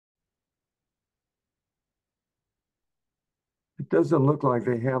doesn't look like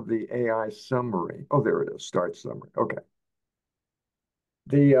they have the AI summary. Oh, there it is, start summary. Okay.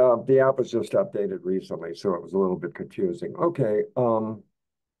 The app was just updated recently, so it was a little bit confusing. Okay.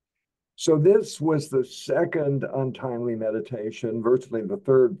 So this was the second Untimely Meditation, virtually the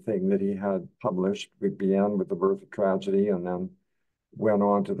third thing that he had published. We began with The Birth of Tragedy and then went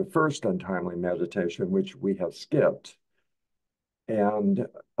on to the first Untimely Meditation, which we have skipped. And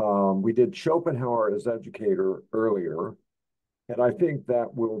we did Schopenhauer as educator earlier. And I think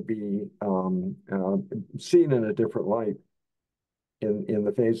that will be seen in a different light in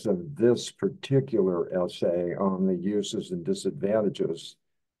the face of this particular essay on the uses and disadvantages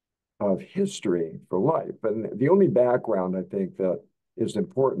of history for life. And the only background I think that is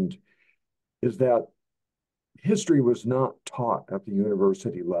important is that history was not taught at the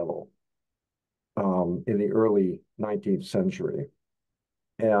university level in the early 19th century.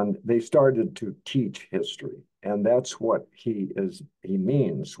 And they started to teach history. And that's what he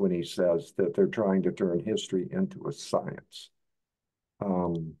means when he says that they're trying to turn history into a science.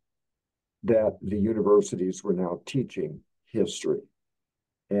 That the universities were now teaching history.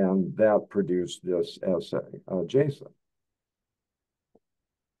 And that produced this essay. Jason.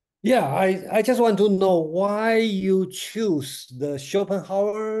 Yeah, I just want to know why you choose the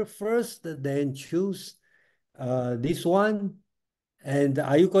Schopenhauer first, then choose this one. And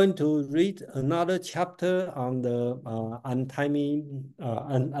are you going to read another chapter on the untimely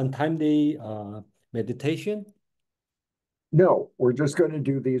meditation? No, we're just going to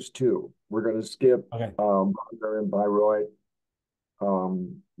do these two. We're going to skip Okay. Wagner and Bayreuth.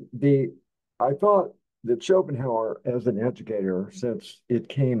 I thought that Schopenhauer, as an educator, since it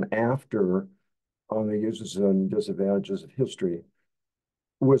came after on the uses and disadvantages of history,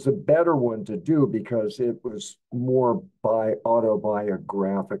 was a better one to do because it was more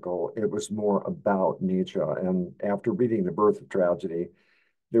autobiographical. It was more about Nietzsche. And after reading The Birth of Tragedy,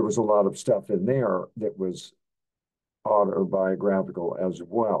 there was a lot of stuff in there that was autobiographical as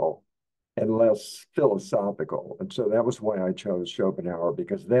well and less philosophical. And so that was why I chose Schopenhauer,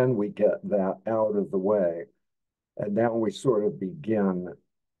 because then we get that out of the way. And now we sort of begin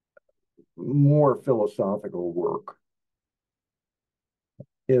more philosophical work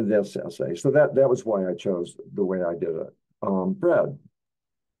in this essay. So that was why I chose the way I did it. Fred.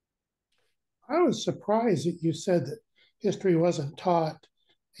 I was surprised that you said that history wasn't taught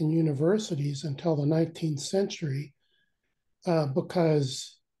in universities until the 19th century,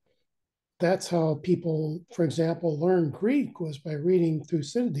 because that's how people, for example, learned Greek was by reading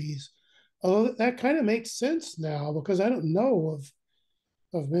Thucydides. Although that kind of makes sense now because I don't know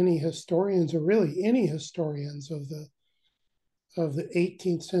of many historians or really any historians of the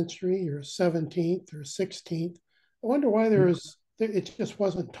 18th century or 17th or 16th. I wonder why it just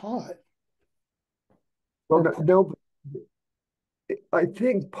wasn't taught. Well, no, I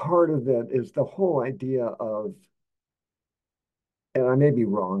think part of it is the whole idea of, and I may be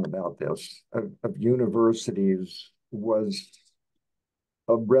wrong about this, of universities was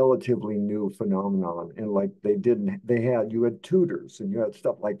a relatively new phenomenon. And like you had tutors and you had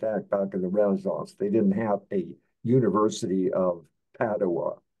stuff like that back in the Renaissance. They didn't have a University of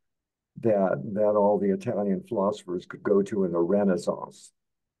Padua that all the Italian philosophers could go to in the Renaissance.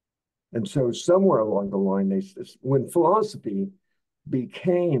 And so somewhere along the line, when philosophy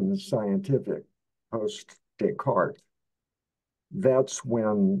became scientific post Descartes, that's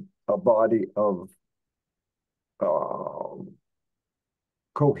when a body of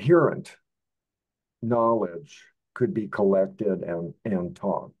coherent knowledge could be collected and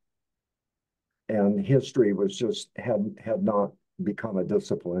taught. And history was just had not become a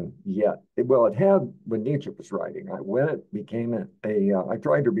discipline yet. It had when Nietzsche was writing. When it became I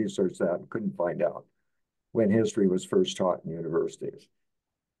tried to research that and couldn't find out when history was first taught in universities.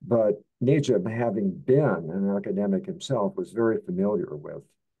 But Nietzsche, having been an academic himself, was very familiar with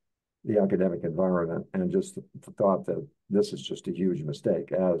the academic environment and just thought that this is just a huge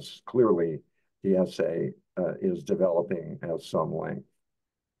mistake, as clearly the essay is developing at some length.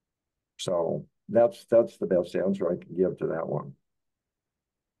 So that's the best answer I can give to that one.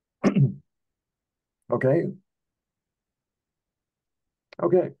 Okay.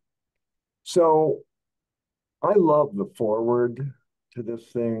 Okay. So I love the foreword to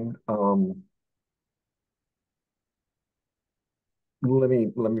this thing. Let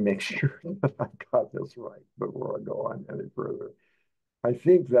me make sure that I got this right before I go on any further. I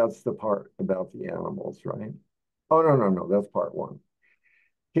think that's the part about the animals, right? Oh, no, that's part one.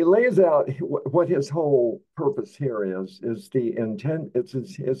 He lays out what his whole purpose here is the intent. It's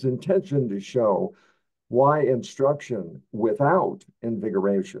his intention to show why instruction without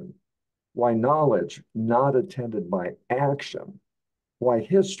invigoration, why knowledge not attended by action why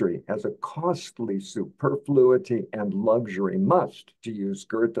history as a costly superfluity and luxury must, to use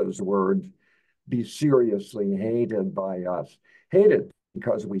Goethe's words, be seriously hated by us. Hated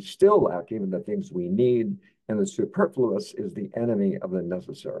because we still lack even the things we need, and the superfluous is the enemy of the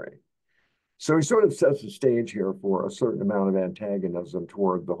necessary. So he sort of sets the stage here for a certain amount of antagonism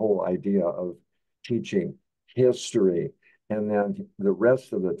toward the whole idea of teaching history. And then the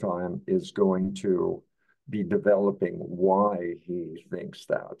rest of the time is going to be developing why he thinks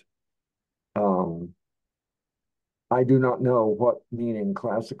that. I do not know what meaning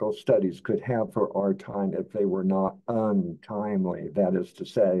classical studies could have for our time if they were not untimely, that is to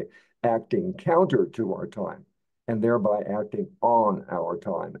say, acting counter to our time, and thereby acting on our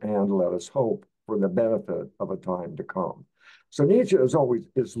time, and let us hope for the benefit of a time to come. So Nietzsche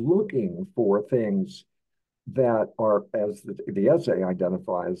is looking for things that are, as the essay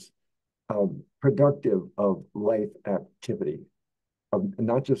identifies, productive of life activity, of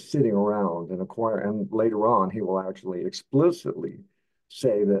not just sitting around and acquire. And later on, he will actually explicitly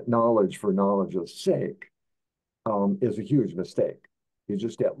say that knowledge for knowledge's sake is a huge mistake. You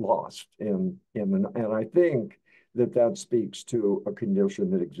just get lost and I think that speaks to a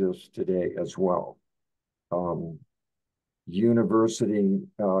condition that exists today as well. University,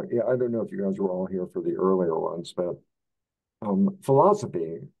 I don't know if you guys were all here for the earlier ones, but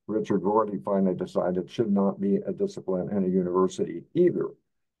philosophy, Richard Rorty finally decided, should not be a discipline in a university either,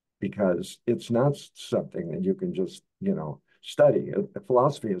 because it's not something that you can just, study.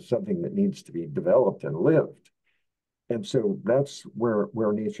 Philosophy is something that needs to be developed and lived. And so that's where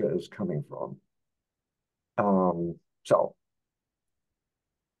Nietzsche is coming from. So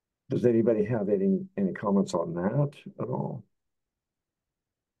does anybody have any comments on that at all?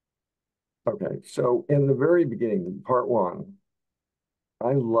 Okay, so in the very beginning, part one,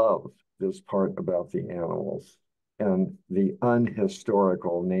 I love this part about the animals and the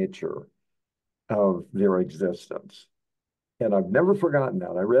unhistorical nature of their existence. And I've never forgotten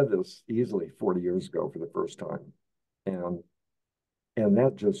that. I read this easily 40 years ago for the first time. And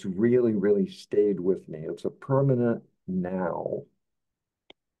that just really, really stayed with me. It's a permanent now.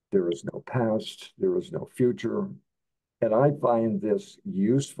 There is no past, there is no future. And I find this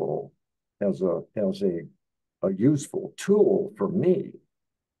useful as a useful tool for me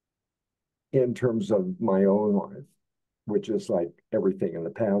in terms of my own life, which is like everything in the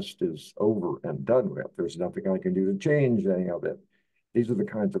past is over and done with. There's nothing I can do to change any of it. These are the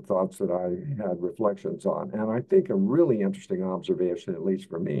kinds of thoughts that I had reflections on. And I think a really interesting observation, at least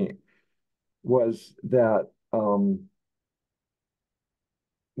for me, was that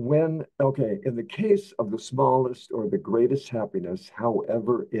in the case of the smallest or the greatest happiness,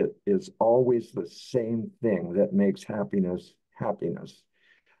 however, it is always the same thing that makes happiness happiness.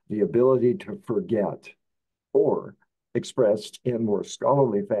 The ability to forget, or expressed in more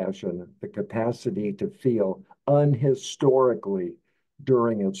scholarly fashion, the capacity to feel unhistorically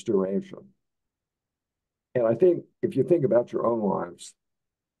during its duration. And I think if you think about your own lives,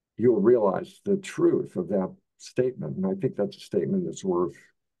 you'll realize the truth of that statement. And I think that's a statement that's worth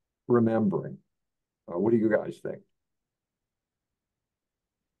remembering. What do you guys think?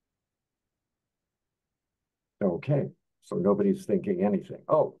 Okay, so nobody's thinking anything.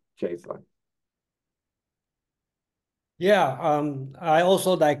 Oh, Jason. Yeah, I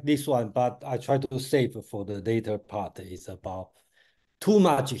also like this one, but I try to save for the later part. It's about too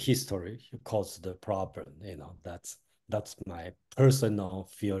much history causes the problem. That's my personal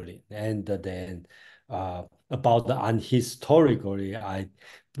feeling. And then about the unhistorically, I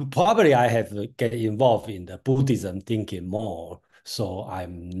have get involved in the Buddhism thinking more, so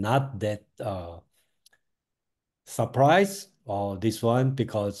I'm not that surprised on this one,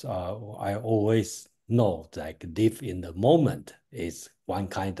 because I always know like live in the moment is one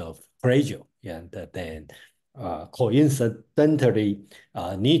kind of pressure, and then coincidentally,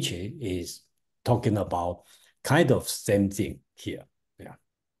 Nietzsche is talking about kind of same thing here.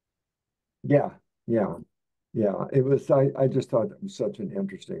 Yeah. It was. I just thought that was such an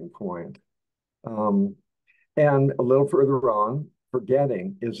interesting point. And a little further on,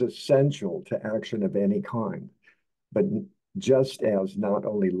 forgetting is essential to action of any kind. But just as not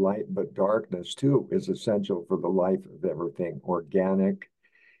only light but darkness too is essential for the life of everything organic,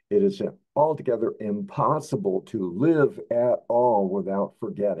 it is altogether impossible to live at all without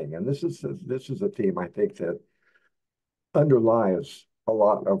forgetting. And this is a theme I think that underlies a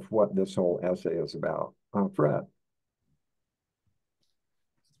lot of what this whole essay is about. Fred.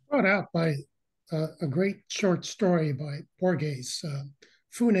 Brought out by a great short story by Borges,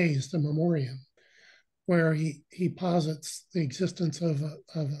 Funes, the Memoriam, where he posits the existence of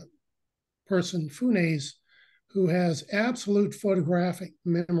a person, Funes, who has absolute photographic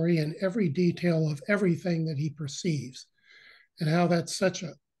memory in every detail of everything that he perceives, and how that's such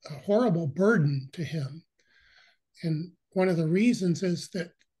a horrible burden to him. And one of the reasons is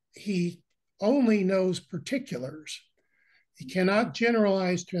that he only knows particulars. He cannot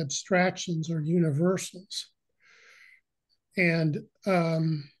generalize to abstractions or universals. And I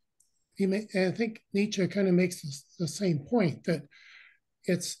think Nietzsche kind of makes the same point, that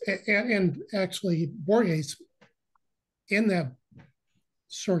it's, and actually Borges, in that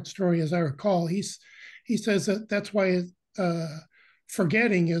short story, as I recall, he says that that's why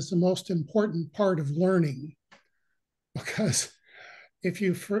forgetting is the most important part of learning, because if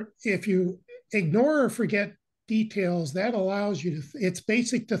you ignore or forget details, that allows you to, it's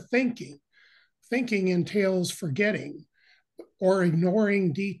basic to thinking. Thinking entails forgetting or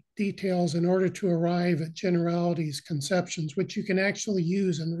ignoring details in order to arrive at generalities, conceptions, which you can actually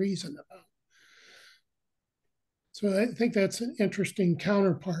use and reason about. So I think that's an interesting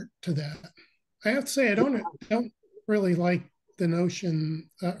counterpart to that. I have to say, I don't really like the notion,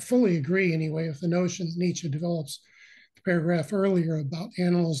 fully agree anyway, with the notion that Nietzsche develops the paragraph earlier about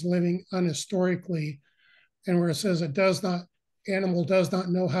animals living unhistorically, and where it says animal does not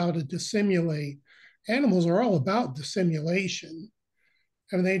know how to dissimulate. Animals are all about dissimulation.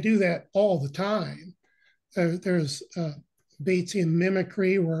 I mean, they do that all the time. There's Batesian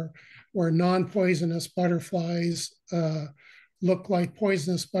mimicry where non-poisonous butterflies look like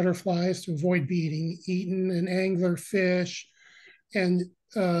poisonous butterflies to avoid being eaten, and angler fish. And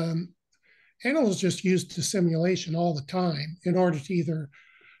animals just use dissimulation all the time in order to either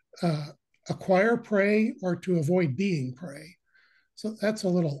acquire prey or to avoid being prey. So that's a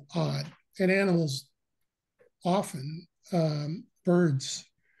little odd. And animals often, birds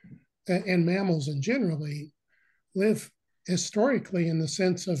and mammals and generally, live historically in the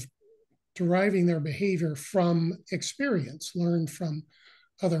sense of deriving their behavior from experience learned from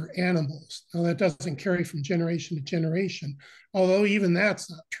other animals. Now, that doesn't carry from generation to generation, although even that's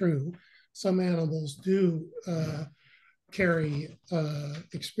not true. Some animals do carry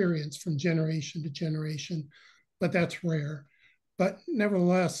experience from generation to generation, but that's rare. But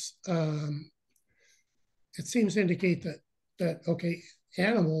nevertheless, it seems to indicate that okay,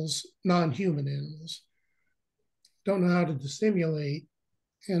 animals, non-human animals, don't know how to dissimulate,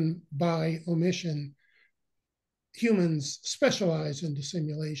 and by omission, humans specialize in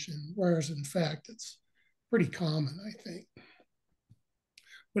dissimulation, whereas in fact it's pretty common, I think.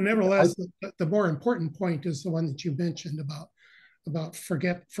 But nevertheless, the more important point is the one that you mentioned about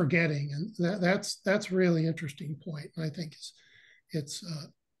forgetting, and that's a really interesting point. And I think it's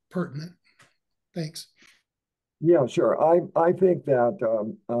pertinent. Thanks. Yeah, sure. I think that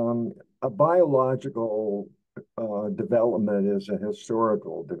a biological development is a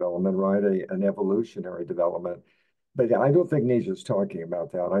historical development, right? An evolutionary development. But I don't think Nietzsche's talking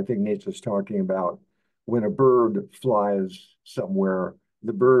about that. I think Nietzsche's talking about when a bird flies somewhere,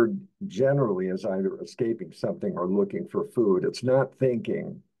 the bird generally is either escaping something or looking for food. It's not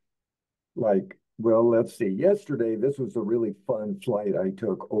thinking like, well, let's see, yesterday this was a really fun flight I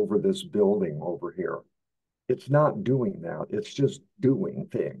took over this building over here. It's not doing that. It's just doing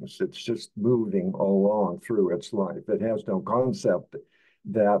things. It's just moving along through its life. It has no concept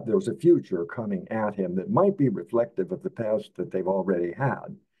that there's a future coming at him that might be reflective of the past that they've already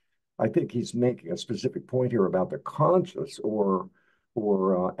had. I think he's making a specific point here about the conscious or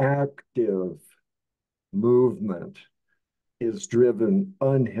active movement is driven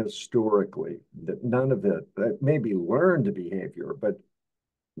unhistorically, that none of it, that may be learned behavior, but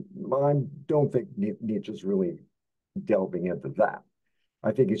I don't think Nietzsche's really delving into that.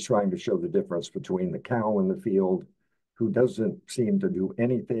 I think he's trying to show the difference between the cow in the field, who doesn't seem to do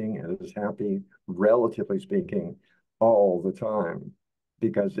anything and is happy, relatively speaking, all the time,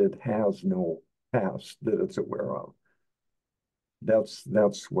 because it has no past that it's aware of.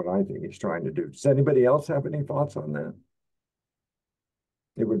 That's what I think he's trying to do. Does anybody else have any thoughts on that?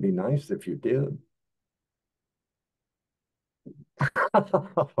 It would be nice if you did.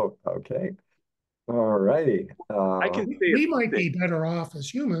 Okay. All righty. I can say We might be better off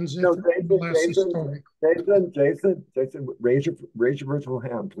as humans if No, less historic. Jason, raise your virtual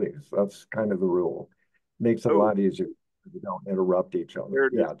hand, please. That's kind of the rule. Makes it a lot easier if you don't interrupt each other.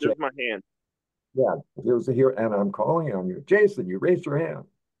 Yeah, there's my hand. Yeah, here, and I'm calling on you. Jason, you raised your hand.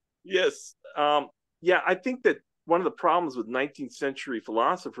 Yes. Yeah, I think that one of the problems with 19th century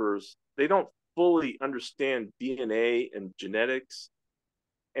philosophers, they don't fully understand DNA and genetics.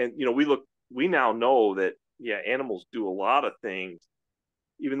 And, we now know that, yeah, animals do a lot of things,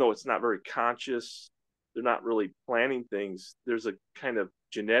 even though it's not very conscious. They're not really planning things. There's a kind of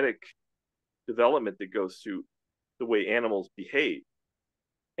genetic development that goes through. the way animals behave.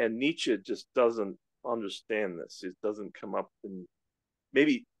 And Nietzsche just doesn't understand this. It doesn't come up, and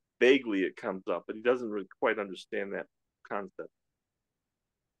maybe vaguely it comes up, but he doesn't really quite understand that concept.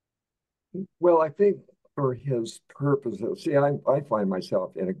 Well, I think for his purposes, see, I find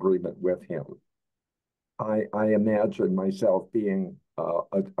myself in agreement with him. I imagine myself being,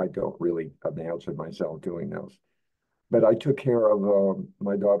 I don't really imagine myself doing this, but I took care of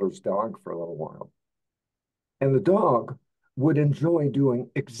my daughter's dog for a little while. And the dog would enjoy doing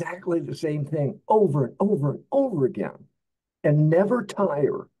exactly the same thing over and over and over again and never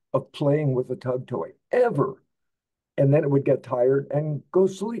tire of playing with a tug toy, ever. And then it would get tired and go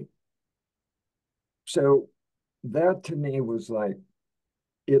sleep. So that to me was like,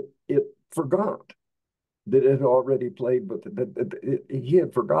 it forgot that it had already played with it. He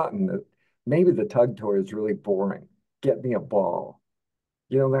had forgotten that maybe the tug toy is really boring. Get me a ball,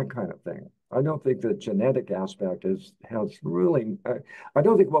 that kind of thing. I don't think the genetic aspect has really, I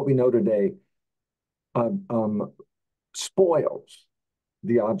don't think what we know today spoils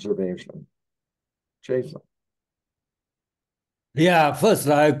the observation. Jason. Yeah, first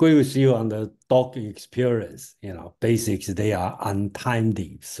I agree with you on the dog experience. Basics, they are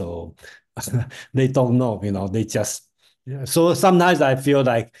untimely, so they don't know. They just. So sometimes I feel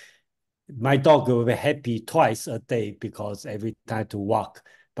like my dog will be happy twice a day because every time to walk.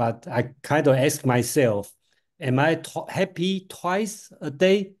 But I kind of ask myself, am I happy twice a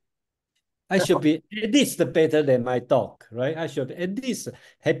day? I should be at least better than my dog, right? I should at least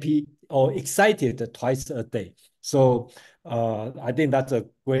happy or excited twice a day. So I think that's a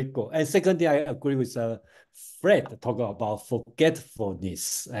great goal. And secondly, I agree with Fred talking about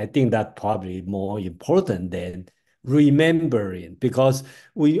forgetfulness. I think that's probably more important than remembering, because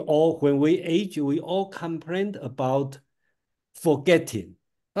when we age, we all complain about forgetting,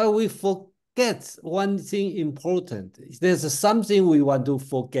 but we forget one thing important. There's something we want to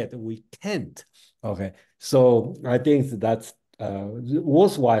forget, we can't. Okay, so I think that's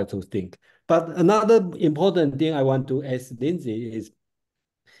worthwhile to think. But another important thing I want to ask Lindsay is,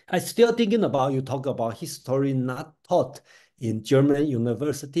 I'm still thinking about, you talk about history not taught in German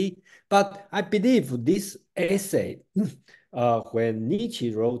university, but I believe this essay, when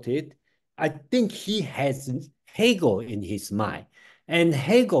Nietzsche wrote it, I think he has Hegel in his mind. And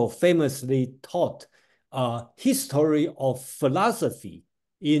Hegel famously taught history of philosophy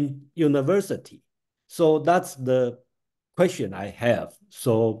in university. So that's the question I have.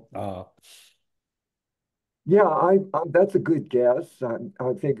 So yeah, that's a good guess.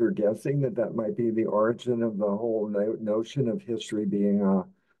 I think you're guessing that might be the origin of the whole notion of history being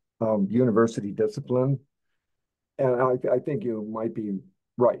a university discipline. And I think you might be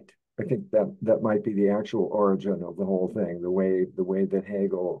right. I think that might be the actual origin of the whole thing, the way that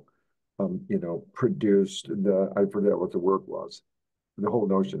Hegel, produced I forget what the word was, the whole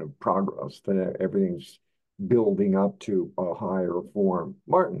notion of progress, that everything's building up to a higher form.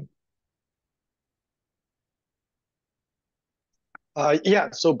 Martin. Yeah,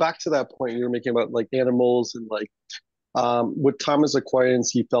 so back to that point you were making about like animals and like with Thomas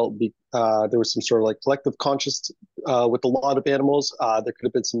Aquinas, he felt there was some sort of like collective conscious with a lot of animals. There could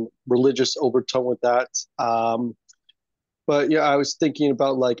have been some religious overtone with that. But yeah, I was thinking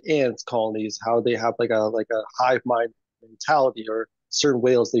about like ants colonies, how they have like a hive mind mentality, or certain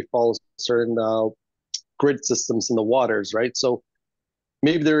whales, they follow certain grid systems in the waters, right? So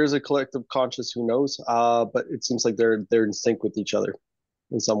maybe there is a collective conscious, who knows? But it seems like they're in sync with each other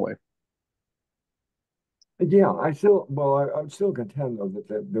in some way. Yeah, I would still contend though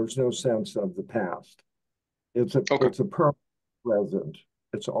that there's no sense of the past. It's a permanent present.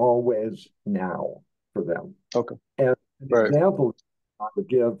 It's always now for them. Okay. And an Right. example I would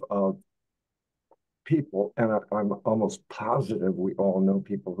give of people, and I'm almost positive we all know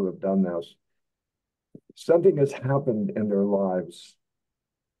people who have done this. Something has happened in their lives,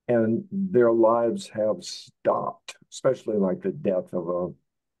 and their lives have stopped, especially like the death of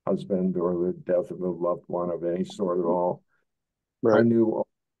a husband or the death of a loved one of any sort at all. Right. I knew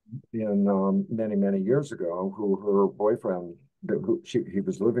in many years ago who her boyfriend, he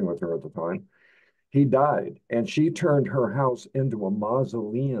was living with her at the time, he died, and she turned her house into a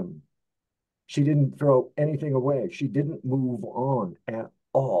mausoleum. She didn't throw anything away. She didn't move on at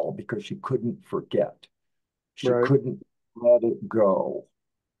all because she couldn't forget. She Right. couldn't let it go.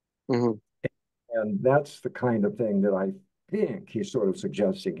 Mm-hmm. And that's the kind of thing that I think he's sort of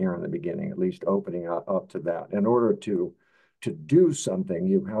suggesting here in the beginning, at least opening up to that. In order to do something,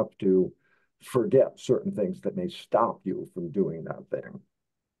 you have to forget certain things that may stop you from doing that thing.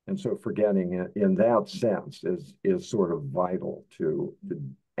 And so forgetting it in that sense is sort of vital to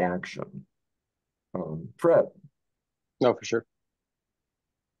action. Fred. No, for sure.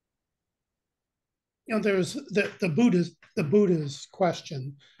 There's the Buddha's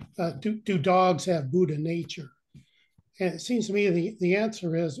question: do dogs have Buddha nature? And it seems to me the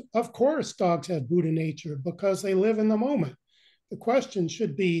answer is, of course, dogs have Buddha nature because they live in the moment. The question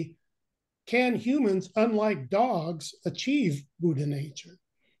should be, can humans, unlike dogs, achieve Buddha nature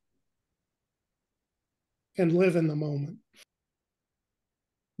and live in the moment?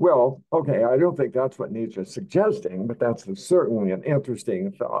 Well, okay, I don't think that's what Nietzsche is suggesting, but that's certainly an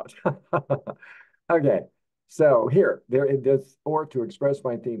interesting thought. Okay, so here, there it is, or to express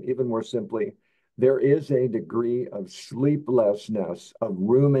my theme even more simply, there is a degree of sleeplessness, of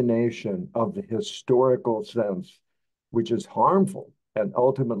rumination of the historical sense, which is harmful and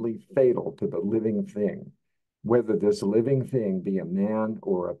ultimately fatal to the living thing, whether this living thing be a man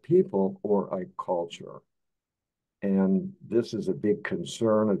or a people or a culture. And this is a big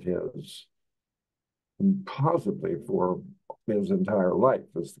concern of his, possibly for his entire life,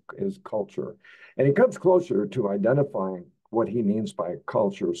 is culture. And he comes closer to identifying what he means by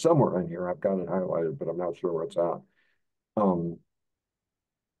culture somewhere in here. I've got it highlighted, but I'm not sure where it's at.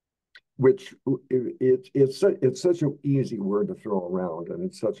 Which it's such an easy word to throw around, and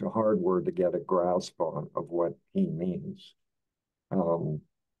it's such a hard word to get a grasp on of what he means.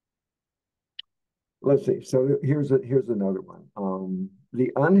 Let's see. So here's another one.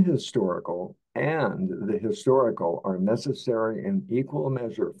 The unhistorical and the historical are necessary in equal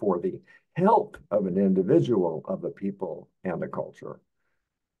measure for the health of an individual, of a people, and a culture.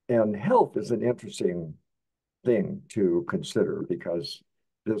 And health is an interesting thing to consider because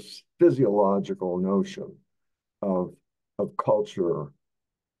this physiological notion of culture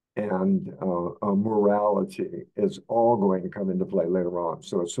and morality is all going to come into play later on.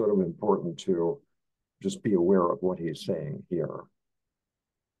 So it's sort of important to just be aware of what he's saying here.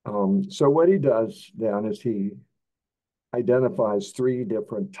 So what he does then is he identifies three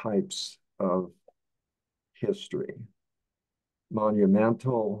different types of history.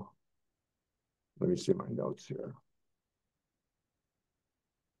 Monumental, let me see my notes here.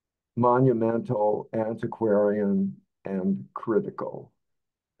 Monumental, antiquarian, and critical.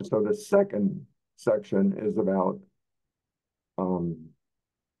 So the second section is about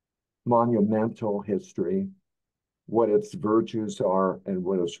monumental history, what its virtues are and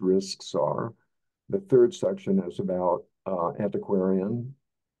what its risks are. The third section is about antiquarian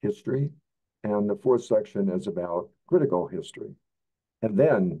history, and the fourth section is about critical history. And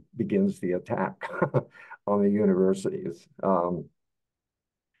then begins the attack on the universities.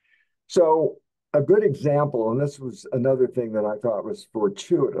 So a good example, and this was another thing that I thought was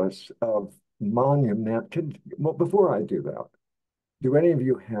fortuitous, of monument. Well, before I do that, do any of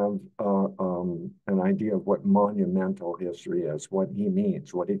you have an idea of what monumental history is, what he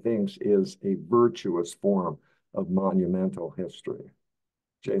means, what he thinks is a virtuous form of monumental history?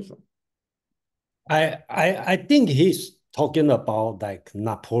 Jason. I think he's talking about like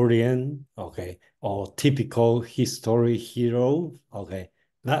Napoleon, okay, or typical history hero, okay.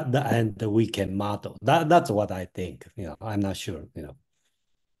 And we can model. That's what I think. I'm not sure.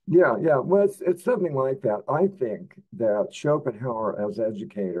 Yeah. Well, it's something like that. I think that Schopenhauer as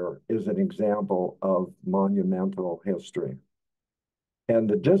educator is an example of monumental history.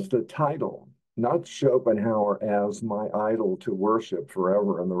 And just the title, not Schopenhauer as my idol to worship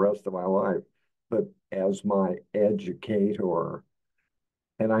forever and the rest of my life, but as my educator.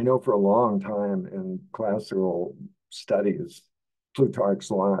 And I know for a long time in classical studies, Plutarch's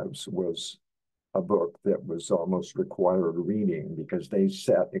Lives was a book that was almost required reading because they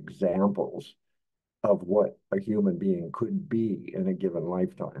set examples of what a human being could be in a given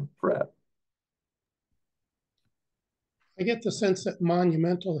lifetime. Fred. I get the sense that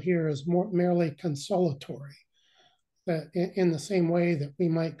monumental here is merely consolatory, that in the same way that we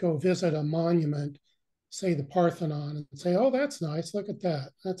might go visit a monument, say the Parthenon, and say, oh, that's nice, look at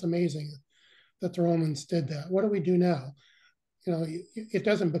that, that's amazing that the Romans did that. What do we do now? It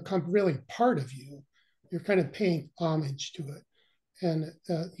doesn't become really part of you. You're kind of paying homage to it. And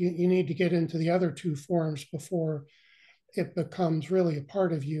you need to get into the other two forms before it becomes really a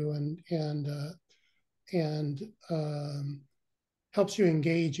part of you and helps you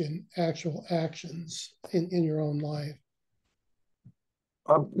engage in actual actions in your own life.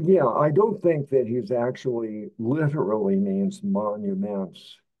 Yeah, I don't think that he's actually literally means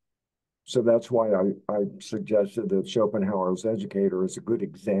monuments. So that's why I suggested that Schopenhauer's educator is a good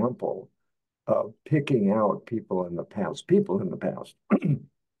example of picking out people in the past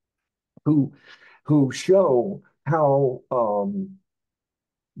who show how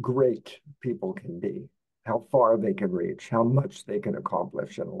great people can be, how far they can reach, how much they can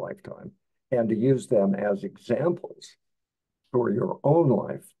accomplish in a lifetime, and to use them as examples for your own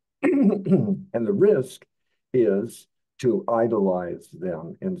life. And the risk is to idolize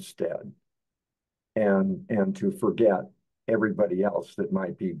them instead and to forget everybody else that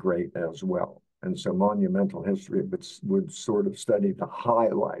might be great as well. And so monumental history would sort of study the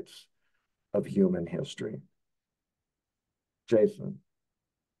highlights of human history. Jason.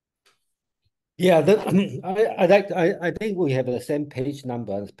 Yeah, I think we have the same page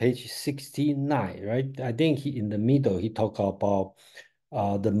number, page 69, right? I think in the middle he talk about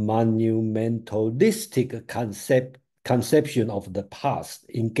the monumentalistic conception of the past,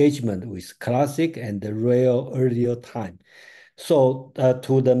 engagement with classic and the real earlier time. So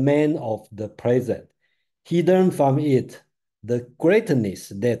to the man of the present, he learned from it the greatness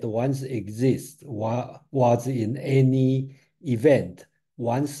that once exists was in any event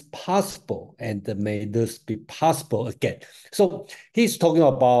once possible and may thus be possible again. So he's talking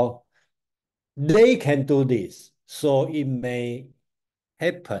about they can do this, so it may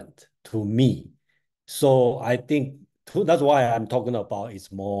happen to me. So I think that's why I'm talking about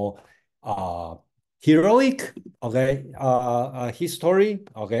it's more heroic, okay, history,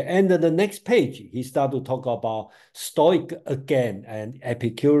 okay. And then the next page, he start to talk about Stoic again and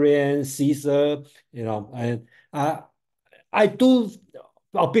Epicurean, Caesar, and I do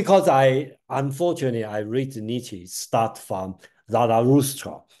because unfortunately I read Nietzsche start from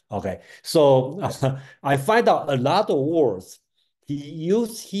Zarathustra. Okay, so I find out a lot of words he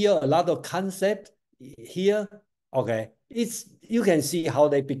used here, a lot of concept here. Okay, it's you can see how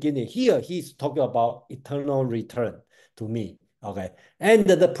they begin it. Here he's talking about eternal return to me. Okay, and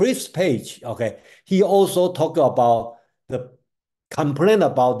the previous page. Okay, he also talk about the complain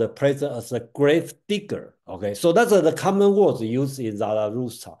about the present as a grave digger. Okay, so that's the common words used in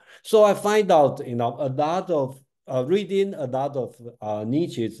Zarathustra. So I find out, a lot of reading a lot of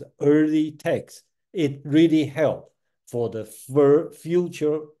Nietzsche's early texts. It really helped for the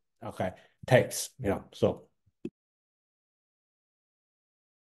future, okay, text. Yeah, so.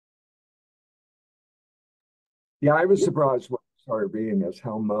 Yeah, I was surprised when I started reading this,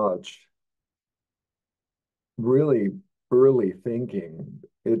 how much really early thinking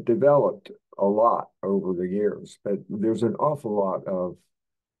it developed a lot over the years, but there's an awful lot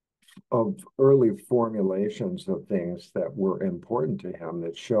of early formulations of things that were important to him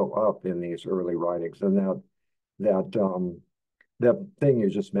that show up in these early writings. And that thing you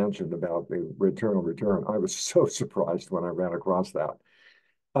just mentioned about the eternal return, I was so surprised when I ran across that.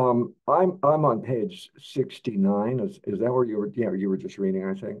 I'm on page 69. Is that where you were? Yeah, you were just reading,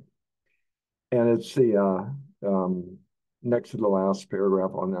 I think. And it's the next to the last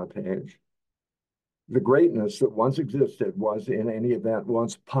paragraph on that page. The greatness that once existed was in any event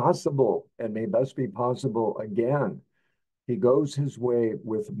once possible and may thus be possible again. He goes his way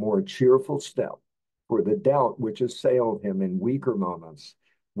with more cheerful step, for the doubt which assailed him in weaker moments,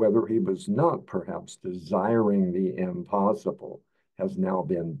 whether he was not perhaps desiring the impossible, has now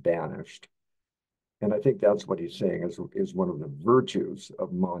been banished. And I think that's what he's saying is one of the virtues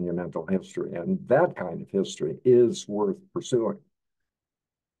of monumental history. And that kind of history is worth pursuing.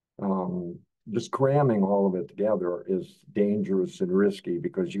 Just cramming all of it together is dangerous and risky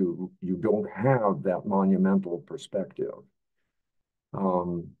because you don't have that monumental perspective.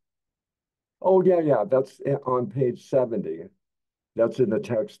 Oh, yeah, that's on page 70. That's in the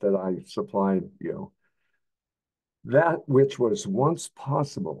text that I supplied you. That which was once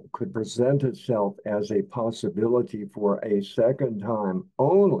possible could present itself as a possibility for a second time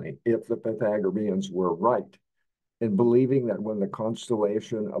only if the Pythagoreans were right in believing that when the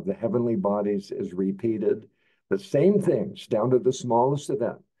constellation of the heavenly bodies is repeated, the same things, down to the smallest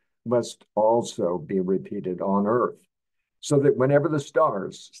event, must also be repeated on Earth. So that whenever the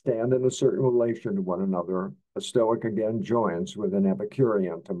stars stand in a certain relation to one another, a Stoic again joins with an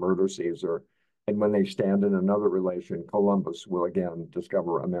Epicurean to murder Caesar. And when they stand in another relation, Columbus will again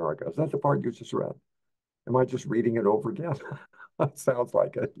discover America. Is that the part you just read? Am I just reading it over again? That sounds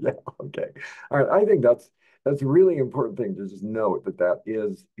like it. Yeah, okay. All right, I think that's a really important thing to just note that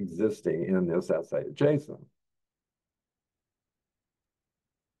is existing in this essay. Jason.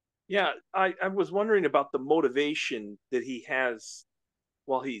 Yeah, I was wondering about the motivation that he has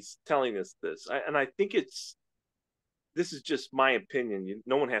while he's telling us this. And I think this is just my opinion.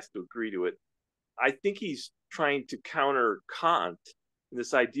 No one has to agree to it. I think he's trying to counter Kant and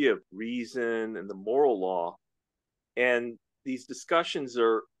this idea of reason and the moral law. And these discussions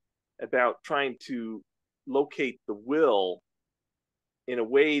are about trying to locate the will in a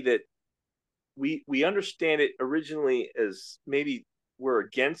way that we understand it originally as maybe we're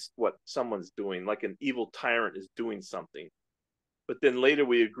against what someone's doing, like an evil tyrant is doing something. But then later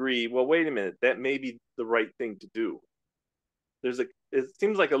we agree, well, wait a minute, that may be the right thing to do. it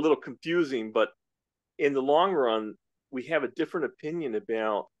seems like a little confusing, but in the long run, we have a different opinion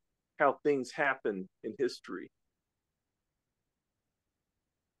about how things happen in history.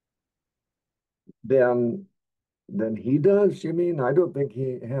 Then he does, you mean? I don't think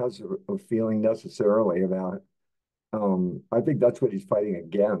he has a feeling necessarily about it. I think that's what he's fighting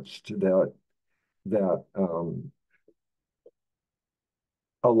against, that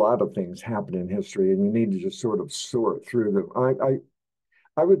a lot of things happen in history and you need to just sort of sort through them.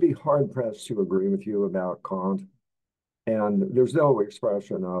 I would be hard pressed to agree with you about Kant. And there's no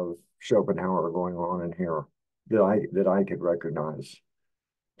expression of Schopenhauer going on in here that I could recognize.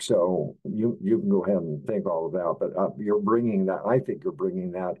 So you can go ahead and think all of that, but you're bringing that. I think you're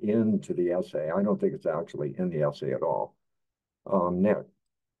bringing that into the essay. I don't think it's actually in the essay at all. Nick.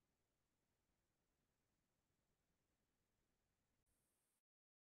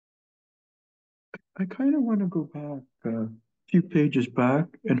 I kind of want to go back a few pages back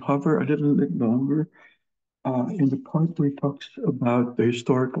and hover a little bit longer in the part where he talks about the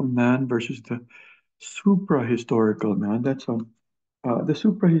historical man versus the supra-historical man. That's on the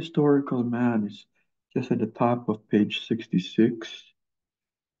supra-historical man is just at the top of page 66.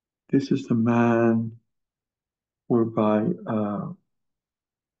 This is the man whereby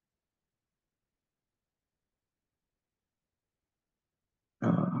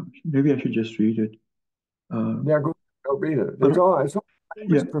maybe I should just read it. Yeah, go read it. But, it's all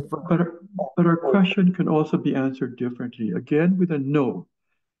yeah, but our question can also be answered differently. Again, with a no,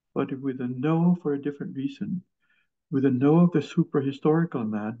 but with a no for a different reason. With a no of the supra-historical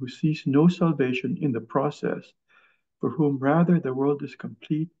man who sees no salvation in the process, for whom rather the world is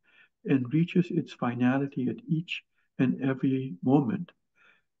complete and reaches its finality at each and every moment.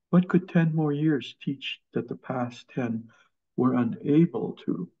 What could 10 more years teach that the past 10 were unable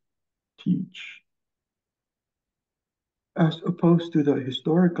to teach? As opposed to the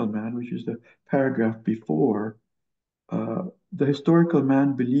historical man, which is the paragraph before, the historical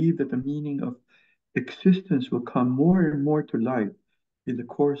man believed that the meaning of existence will come more and more to light in the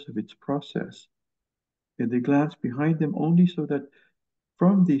course of its process. And they glance behind them only so that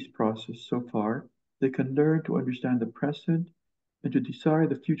from these processes so far, they can learn to understand the present and to desire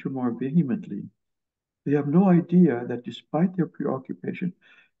the future more vehemently. They have no idea that despite their preoccupation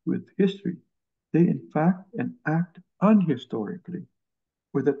with history, they in fact and act unhistorically,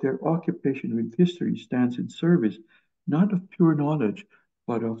 or that their occupation with history stands in service not of pure knowledge,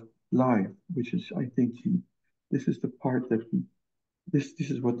 but of life, which is, I think, this is the part that this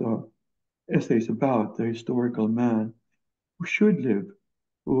is what the essay is about, the historical man who should live,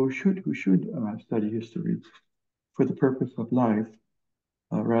 who should study history for the purpose of life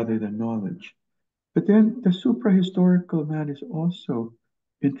rather than knowledge. But then the supra-historical man is also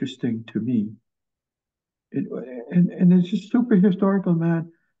interesting to me. And it's just super-historical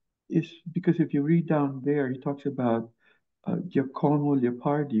man is because if you read down there, he talks about Giacomo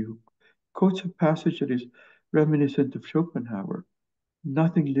Leopardi, who quotes a passage that is reminiscent of Schopenhauer.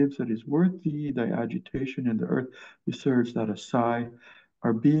 Nothing lives that is worthy, thy agitation in the earth deserves not a sigh.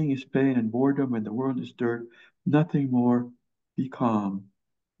 Our being is pain and boredom, and the world is dirt. Nothing more, be calm,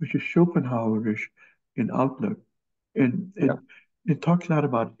 which is Schopenhauerish in outlook. And it talks not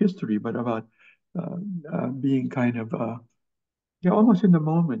about history, but about being kind of, almost in the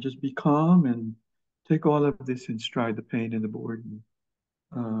moment, just be calm and take all of this in stride, the pain and the boredom.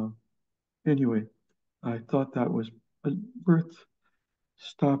 Anyway, I thought that was worth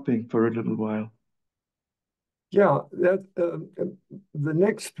stopping for a little while. Yeah, that the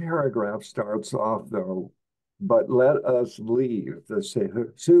next paragraph starts off though, but let us leave the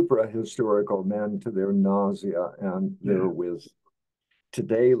supra-historical men to their nausea and their wisdom.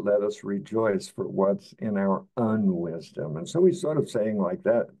 Today, let us rejoice for what's in our unwisdom. And so he's sort of saying like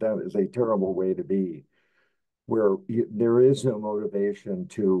that is a terrible way to be, where there is no motivation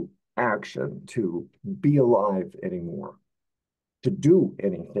to action, to be alive anymore, to do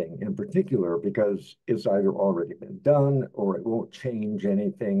anything in particular, because it's either already been done or it won't change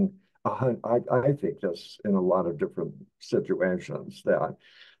anything. I think this in a lot of different situations that,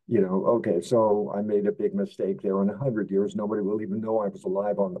 okay, so I made a big mistake there. In 100 years, nobody will even know I was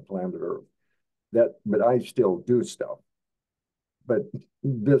alive on the planet Earth. But I still do stuff. But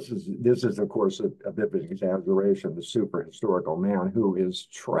this is of course a bit of an exaggeration. The super historical man who is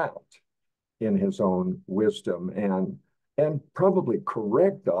trapped in his own wisdom and probably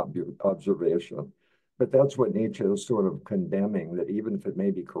correct observation. But that's what Nietzsche is sort of condemning, that even if it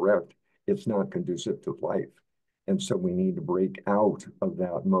may be correct, it's not conducive to life. And so we need to break out of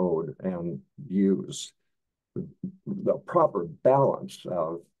that mode and use the proper balance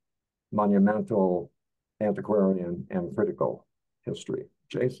of monumental, antiquarian, and critical history.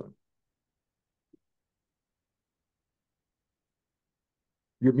 Jason.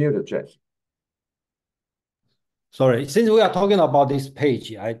 You're muted, Jason. Sorry, since we are talking about this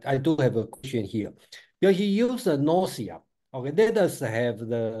page, I do have a question here. Because he used the nausea. Okay, let us have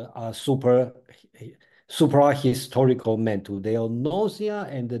the supra historical man to their nausea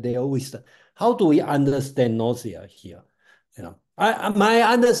and their wisdom. How do we understand nausea here? You know, my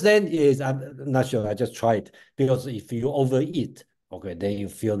understanding is, I'm not sure, I just tried, because if you overeat, okay, then you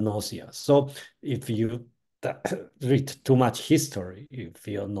feel nausea. So if you read too much history, you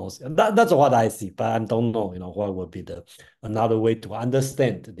feel nausea. That's what I see, but I don't know, what would be another way to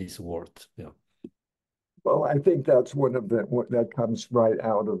understand this word. Well, I think that's that comes right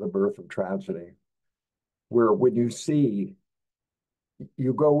out of the birth of tragedy, where when you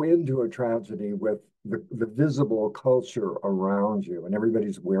go into a tragedy with the visible culture around you, and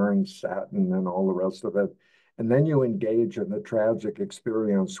everybody's wearing satin and all the rest of it. And then you engage in the tragic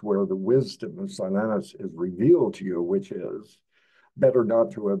experience where the wisdom of Silenus is revealed to you, which is better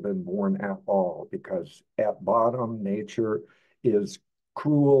not to have been born at all, because at bottom, nature is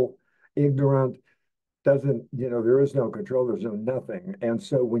cruel, ignorant, there is no control, there's no nothing. And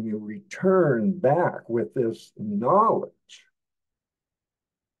so when you return back with this knowledge,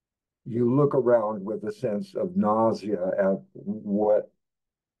 you look around with a sense of nausea at what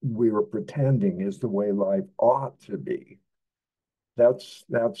we were pretending is the way life ought to be. That's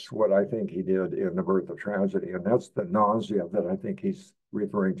what I think he did in The Birth of Tragedy, and that's the nausea that I think he's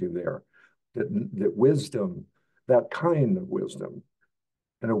referring to there. That wisdom, that kind of wisdom,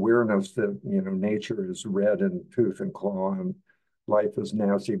 an awareness that nature is red in tooth and claw, and life is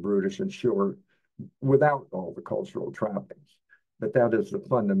nasty, brutish, and short, without all the cultural trappings. But that is the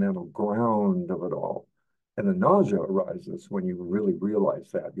fundamental ground of it all. And the nausea arises when you really realize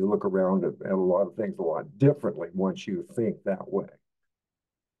that. You look around at a lot of things a lot differently once you think that way.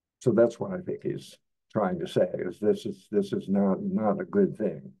 So that's what I think he's trying to say, is this is not a good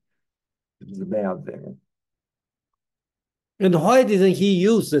thing. This is a bad thing. And why didn't he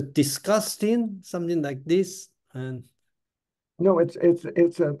use the disgusting, something like this? And no,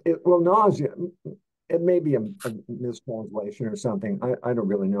 well, nausea. It may be a mistranslation or something. I don't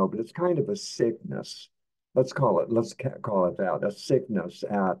really know, but it's kind of a sickness. Let's call it that, a sickness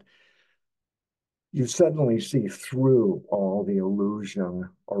at you suddenly see through all the illusion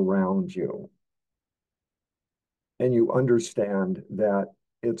around you. And you understand that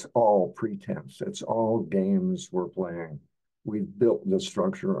it's all pretense. It's all games we're playing. We've built the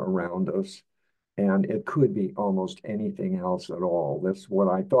structure around us, and it could be almost anything else at all. That's what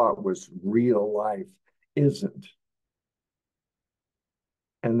I thought was real life isn't.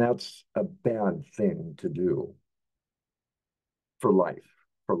 And that's a bad thing to do for life,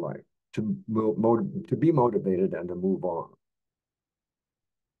 to be motivated and to move on.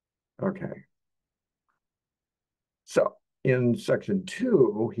 Okay. So in section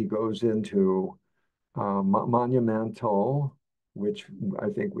 2, he goes into monumental, which I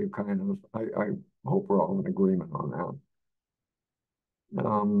think we've I hope we're all in agreement on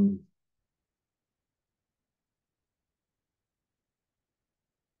that.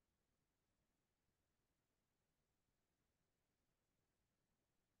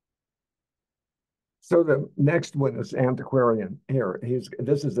 So the next one is antiquarian. Here,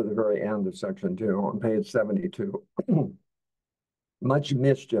 this is at the very end of section 2 on page 72. Much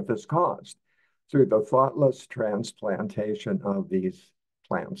mischief is caused through the thoughtless transplantation of these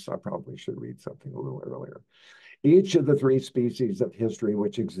plants. I probably should read something a little earlier. Each of the 3 species of history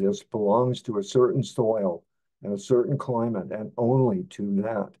which exist belongs to a certain soil and a certain climate, and only to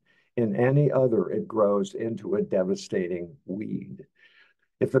that. In any other, it grows into a devastating weed.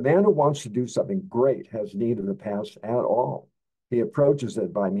 If the man who wants to do something great has need of the past at all, he approaches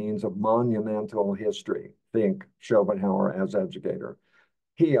it by means of monumental history. Think Schopenhauer as educator.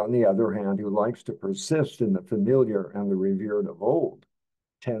 He, on the other hand, who likes to persist in the familiar and the revered of old,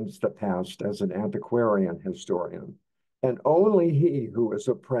 tends the past as an antiquarian historian. And only he who is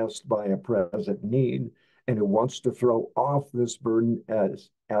oppressed by a present need and who wants to throw off this burden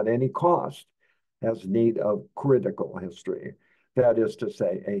at any cost has need of critical history. That is to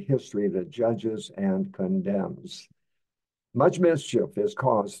say, a history that judges and condemns. Much mischief is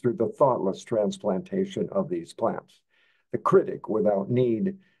caused through the thoughtless transplantation of these plants. The critic without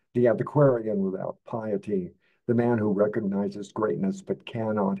need, the antiquarian without piety, the man who recognizes greatness but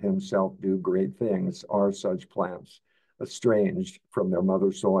cannot himself do great things are such plants, estranged from their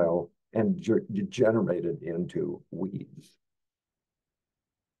mother soil and degenerated into weeds.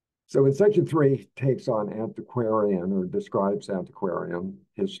 So in section 3, takes on antiquarian or describes antiquarian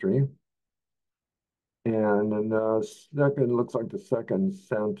history. And in the second, looks like the second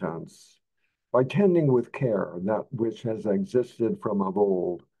sentence, by tending with care that which has existed from of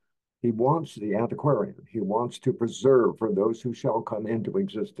old, he wants the antiquarian, he wants to preserve for those who shall come into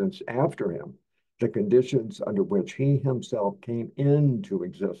existence after him the conditions under which he himself came into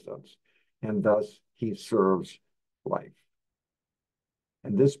existence, and thus he serves life.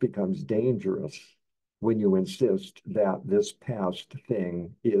 And this becomes dangerous when you insist that this past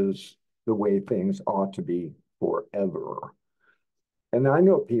thing is the way things ought to be forever. And I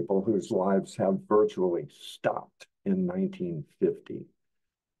know people whose lives have virtually stopped in 1950.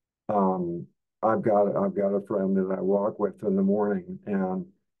 I've got a friend that I walk with in the morning, and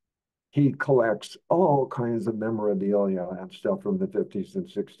he collects all kinds of memorabilia and stuff from the 50s and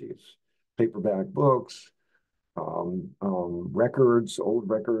 60s, paperback books, records, old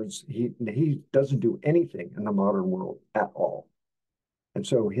records. He doesn't do anything in the modern world at all. And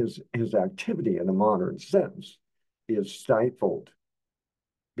so his activity in the modern sense is stifled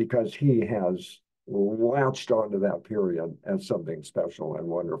because he has latched onto that period as something special and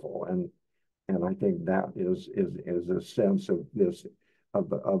wonderful. And I think that is a sense of this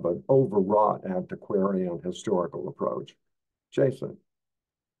of an overwrought antiquarian historical approach. Jason.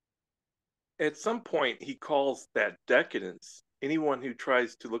 At some point, he calls that decadence. Anyone who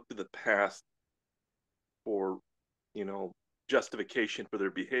tries to look to the past for, justification for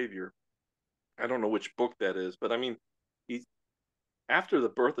their behavior. I don't know which book that is, but I mean, after the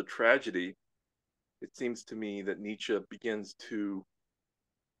birth of tragedy, it seems to me that Nietzsche begins to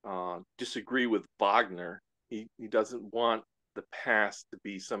disagree with Wagner. He doesn't want the past to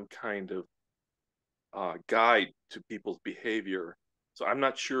be some kind of guide to people's behavior. So I'm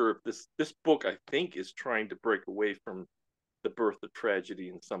not sure if this book, I think, is trying to break away from the birth of tragedy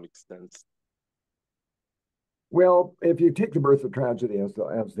in some extent. Well, if you take the birth of tragedy as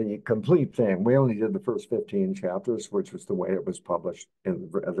the complete thing, we only did the first 15 chapters, which was the way it was published at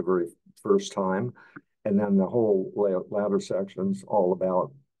the very first time. And then the whole latter sections all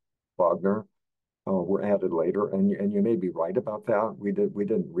about Wagner were added later. And you may be right about that. We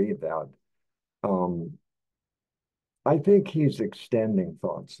didn't read that. I think he's extending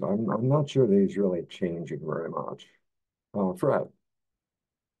thoughts. I'm not sure that he's really changing very much. Fred.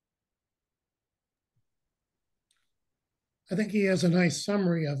 I think he has a nice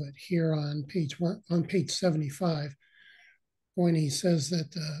summary of it here on page 75, when he says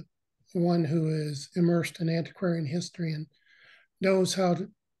that one who is immersed in antiquarian history and knows how to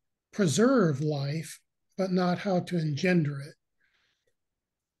preserve life, but not how to engender it.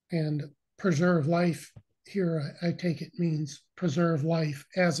 And preserve life here, I take it means preserve life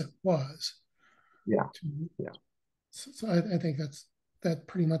as it was. Yeah. Yeah. So I think that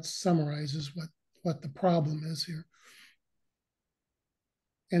pretty much summarizes what the problem is here.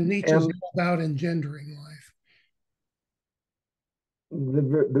 And Nietzsche's about engendering life.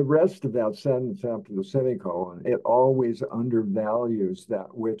 The rest of that sentence after the semicolon, it always undervalues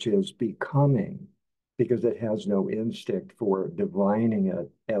that which is becoming because it has no instinct for divining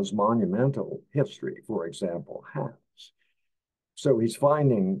it as monumental history, for example, has. So he's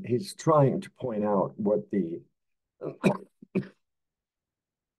trying to point out what the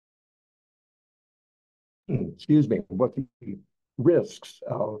excuse me, what the risks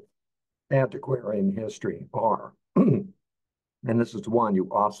of antiquarian history are. And this is one you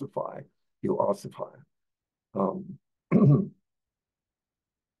ossify.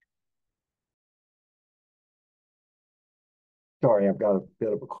 Sorry, I've got a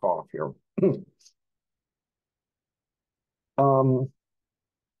bit of a cough here.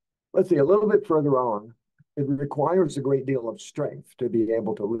 Let's see, a little bit further on, it requires a great deal of strength to be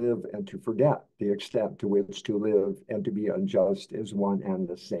able to live and to forget the extent to which to live and to be unjust is one and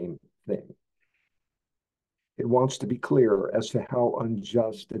the same thing. It wants to be clear as to how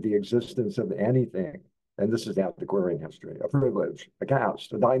unjust the existence of anything, and this is antiquarian history, a privilege, a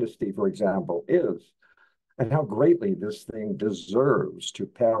caste, a dynasty, for example, is, and how greatly this thing deserves to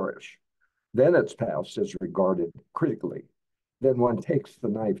perish. Then its past is regarded critically. Then one takes the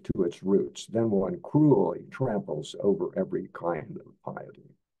knife to its roots. Then one cruelly tramples over every kind of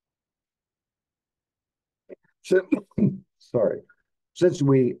piety. So, sorry. Since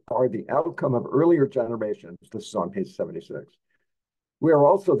we are the outcome of earlier generations, this is on page 76, we are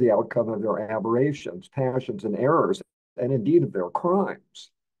also the outcome of their aberrations, passions, and errors, and indeed of their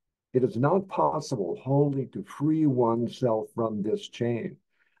crimes. It is not possible wholly to free oneself from this chain.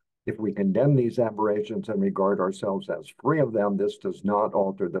 If we condemn these aberrations and regard ourselves as free of them, this does not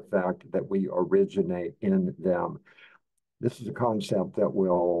alter the fact that we originate in them. This is a concept that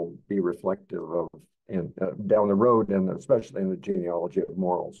will be reflective of down the road, and especially in the genealogy of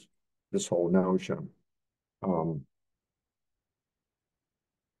morals, this whole notion. um,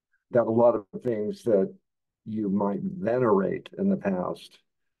 that a lot of things that you might venerate in the past,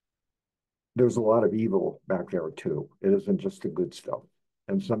 there's a lot of evil back there too. It isn't just the good stuff.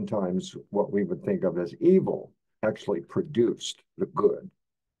 And sometimes what we would think of as evil actually produced the good,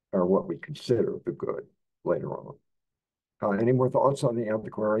 or what we consider the good later on. Any more thoughts on the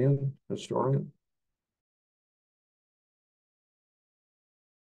antiquarian historian?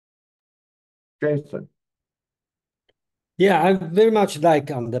 Jason. Yeah, I very much like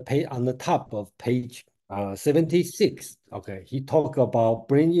on the page on the top of page 76. Okay, he talked about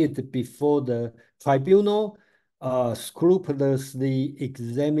bring it before the tribunal, scrupulously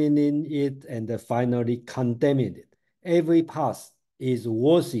examining it and finally condemning it. Every path is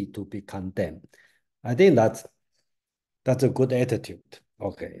worthy to be condemned. I think that's a good attitude.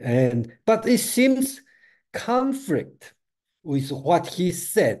 Okay, but it seems conflict with what he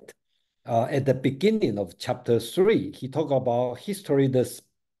said at the beginning of chapter 3. He talked about history that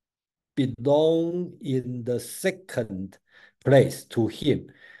belong in the second place to him,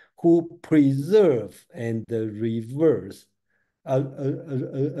 who preserve and reverse,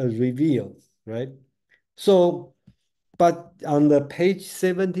 reveals, right? So, but on the page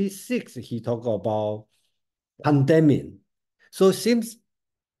 76, he talked about condemning. So it seems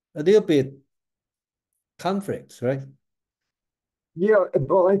a little bit conflicts, right? Yeah,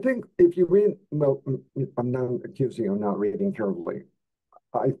 well, I think if you read, well, I'm not accusing you of not reading carefully.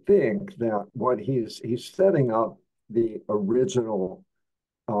 I think that what he's setting up the original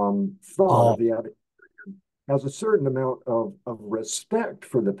thought Oh, of the addict has a certain amount of respect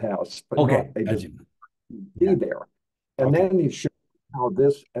for the past, but not okay. a Got desire you. to be Yeah. there. And Okay. then he shows how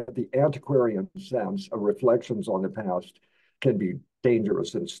this, at the antiquarian sense of reflections on the past, can be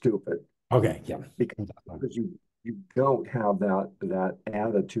dangerous and stupid Okay. Yeah. because you don't have that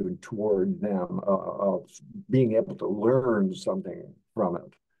attitude toward them of being able to learn something from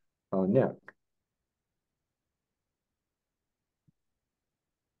it. Nick.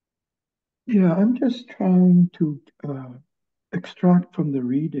 Yeah, I'm just trying to extract from the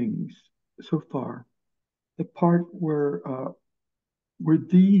readings so far the part where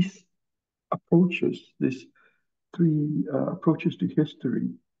these approaches, these three approaches to history,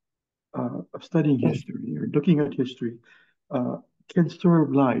 of studying history or looking at history, uh, can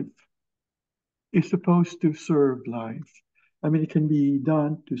serve life, is supposed to serve life. I mean, it can be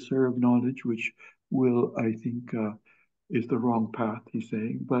done to serve knowledge, which will, I think, is the wrong path, he's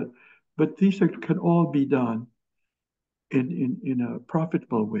saying. But these can all be done in a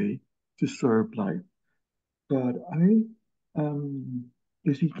profitable way to serve life. But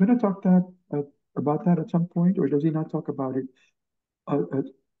is he going to talk about that at some point, or does he not talk about it uh,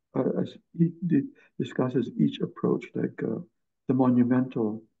 as he discusses each approach, like the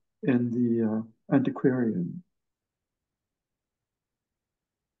monumental and the antiquarian?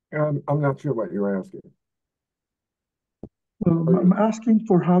 I'm not sure what you're asking. Well, I'm asking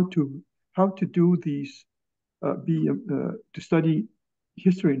for how to do these, to study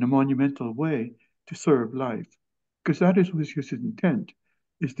history in a monumental way to serve life, because that is his intent.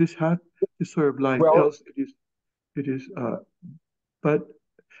 Is this had to serve life? Well, Else it is. But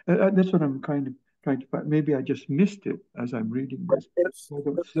that's what I'm kind of trying to find. Maybe I just missed it as I'm reading this. it's I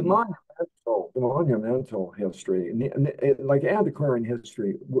don't the see. monumental history, like antiquarian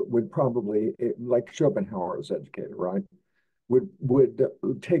history, would probably, like Schopenhauer's educator, right? Would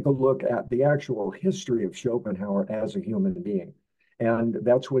take a look at the actual history of Schopenhauer as a human being. And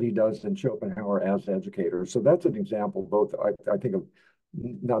that's what he does in Schopenhauer as educator. So that's an example, both, I think, of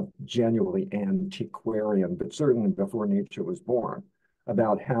not genuinely antiquarian, but certainly before Nietzsche was born,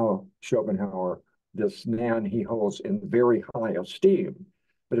 about how Schopenhauer, this man he holds in very high esteem,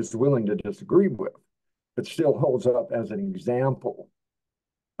 but is willing to disagree with, but still holds up as an example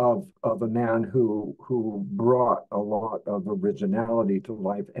of a man who brought a lot of originality to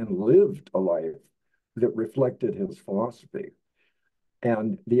life and lived a life that reflected his philosophy.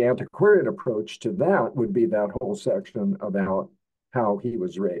 And the antiquarian approach to that would be that whole section about how he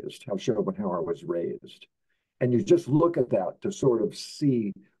was raised, how Schopenhauer was raised. And you just look at that to sort of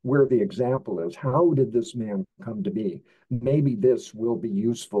see where the example is. How did this man come to be? Maybe this will be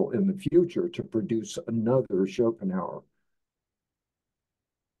useful in the future to produce another Schopenhauer.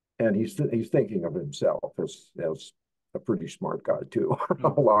 And he's thinking of himself as a pretty smart guy too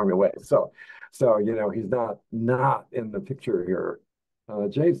along the way. So he's not in the picture here.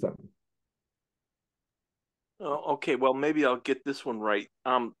 Jason. Oh, okay, well, maybe I'll get this one right.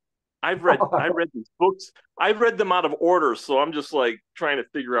 I read these books. I've read them out of order, so I'm just like trying to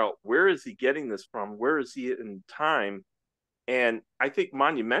figure out where is he getting this from? Where is he in time? And I think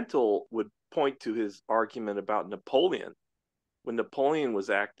monumental would point to his argument about Napoleon. When Napoleon was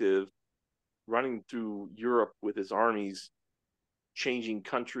active, running through Europe with his armies, changing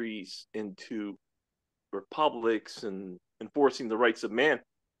countries into republics and enforcing the rights of man,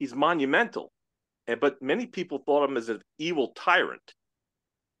 he's monumental. But many people thought him as an evil tyrant,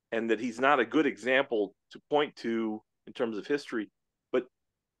 and that he's not a good example to point to in terms of history. But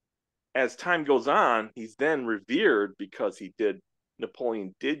as time goes on, he's then revered because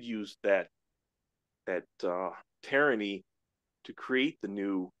Napoleon did use that tyranny to create the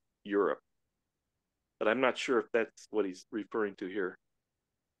new Europe. But I'm not sure if that's what he's referring to here.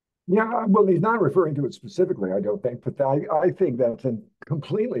 Yeah, well, he's not referring to it specifically, I don't think, but I think that's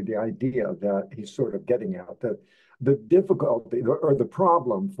completely the idea that he's sort of getting at, that the difficulty or the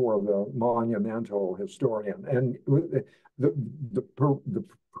problem for the monumental historian, and the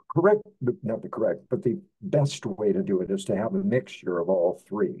correct, not the correct, but the best way to do it is to have a mixture of all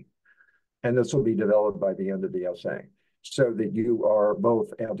three. And this will be developed by the end of the essay, so that you are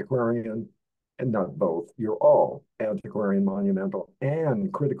both antiquarian, and not both, you're all antiquarian, monumental,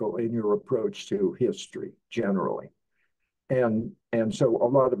 and critical in your approach to history generally. And so a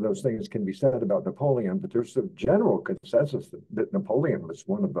lot of those things can be said about Napoleon, but there's a general consensus that Napoleon was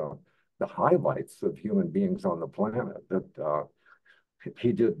one of the highlights of human beings on the planet, that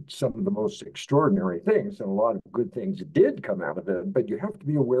he did some of the most extraordinary things, and a lot of good things did come out of it, but you have to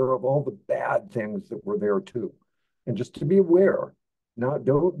be aware of all the bad things that were there too. And just to be aware,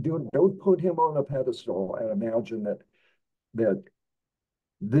 don't put him on a pedestal and imagine that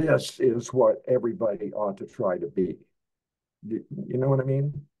this is what everybody ought to try to be. You know what I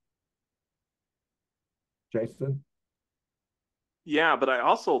mean, Jason? Yeah, but I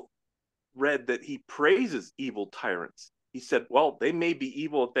also read that he praises evil tyrants. He said, well, they may be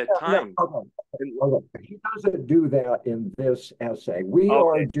evil at that time. Okay. He doesn't do that in this essay. We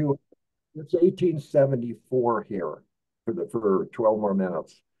are doing, it's 1874 here for 12 more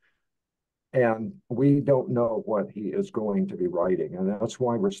minutes. And we don't know what he is going to be writing. And that's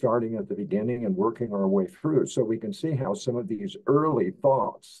why we're starting at the beginning and working our way through, so we can see how some of these early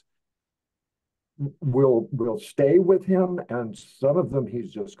thoughts will stay with him, and some of them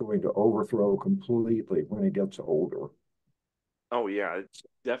he's just going to overthrow completely when he gets older. Oh yeah, it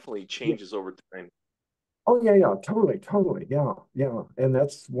definitely changes over time. Oh yeah, totally, yeah. And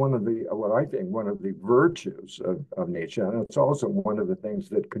that's one of the virtues of Nietzsche, and it's also one of the things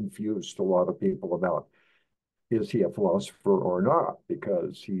that confused a lot of people about, is he a philosopher or not?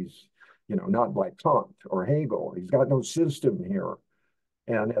 Because he's, not like Kant or Hegel. He's got no system here,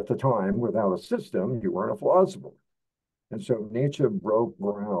 and at the time, without a system, you weren't a philosopher. And so Nietzsche broke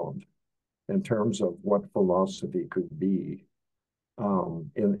ground in terms of what philosophy could be.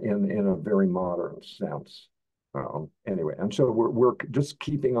 In a very modern sense. Anyway, and so we're just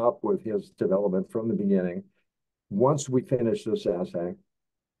keeping up with his development from the beginning. Once we finish this essay,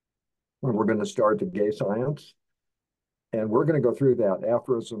 we're going to start the gay science, and we're going to go through that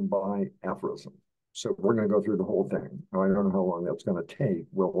aphorism by aphorism. So we're going to go through the whole thing. I don't know how long that's going to take.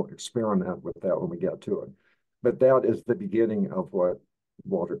 We'll experiment with that when we get to it. But that is the beginning of what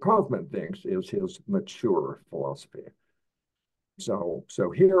Walter Kaufmann thinks is his mature philosophy. So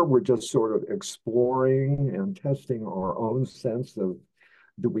here we're just sort of exploring and testing our own sense of,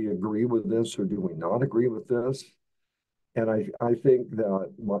 do we agree with this or do we not agree with this? And I think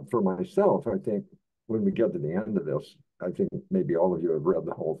that for myself, I think when we get to the end of this, I think maybe all of you have read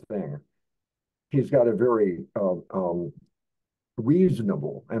the whole thing. He's got a very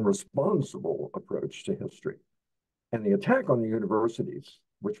reasonable and responsible approach to history. And the attack on the universities,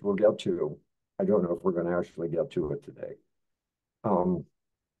 which we'll get to, I don't know if we're going to actually get to it today,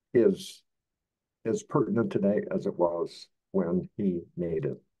 is as pertinent today as it was when he made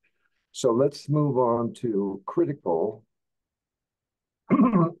it. So let's move on to critical.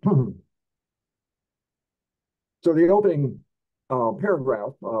 So the opening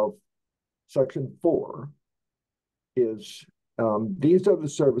paragraph of section 4 is, these are the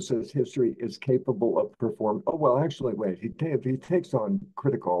services history is capable of performing. Oh, well, actually, wait, he takes on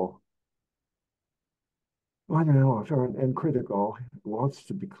critical. I don't know, and critical wants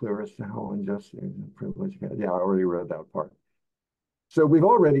to be clear as to how unjust and privilege. Yeah, I already read that part. So we've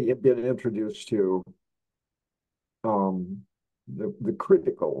already been introduced to the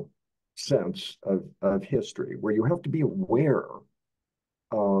critical sense of history, where you have to be aware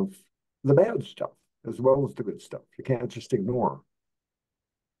of the bad stuff as well as the good stuff. You can't just ignore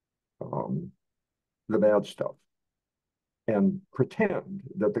the bad stuff and pretend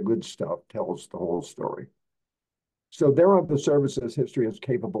that the good stuff tells the whole story. So there are the services history is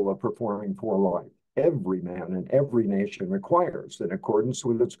capable of performing for life. Every man and every nation requires, in accordance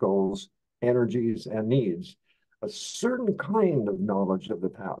with its goals, energies, and needs a certain kind of knowledge of the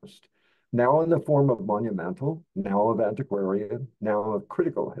past, now in the form of monumental, now of antiquarian, now of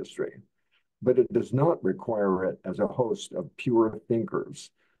critical history. But it does not require it as a host of pure thinkers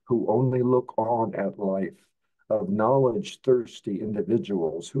who only look on at life, of knowledge-thirsty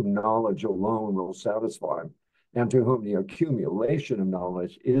individuals whom knowledge alone will satisfy, and to whom the accumulation of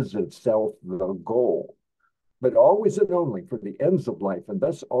knowledge is itself the goal, but always and only for the ends of life, and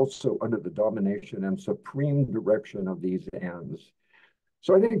thus also under the domination and supreme direction of these ends.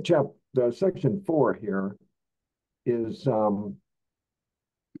 So I think section 4 here is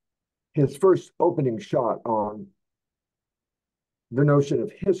his first opening shot on the notion of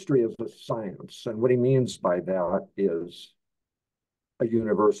history as a science. And what he means by that is a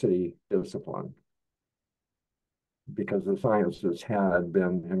university discipline, because the sciences had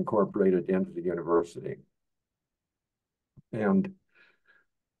been incorporated into the university. And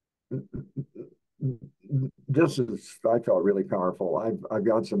this is, I felt really powerful. I've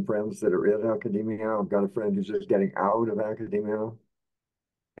got some friends that are in academia. I've got a friend who's just getting out of academia.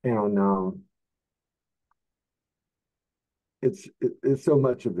 And it's so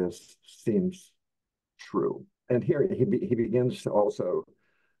much of this seems true. And here he begins to also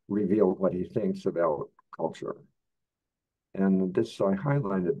reveal what he thinks about culture. And this I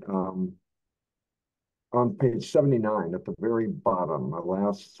highlighted on page 79 at the very bottom, the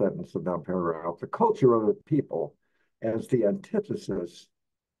last sentence of that paragraph, the culture of the people as the antithesis.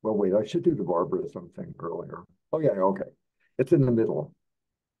 Well, wait, I should do the barbarism thing earlier. Oh yeah, okay. It's in the middle.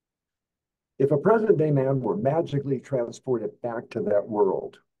 If a present-day man were magically transported back to that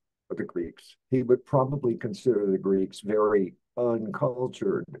world of the Greeks, he would probably consider the Greeks very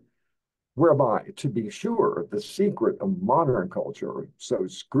uncultured, whereby, to be sure, the secret of modern culture, so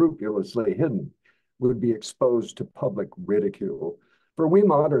scrupulously hidden, would be exposed to public ridicule. For we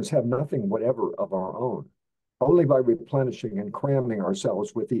moderns have nothing whatever of our own. Only by replenishing and cramming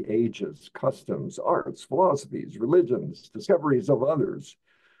ourselves with the ages, customs, arts, philosophies, religions, discoveries of others,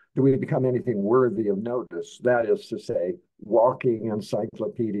 do we become anything worthy of notice? That is to say, walking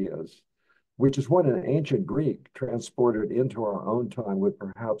encyclopedias, which is what an ancient Greek transported into our own time would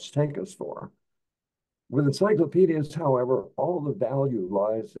perhaps take us for. With encyclopedias, however, all the value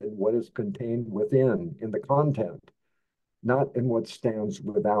lies in what is contained within, in the content, not in what stands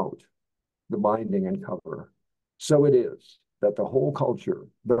without, the binding and cover. So it is that the whole culture,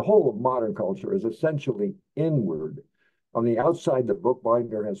 the whole of modern culture, is essentially inward. On the outside, the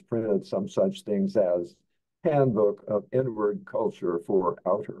bookbinder has printed some such things as Handbook of Inward Culture for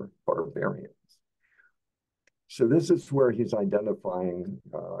Outer Barbarians. So this is where he's identifying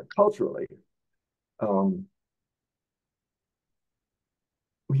culturally.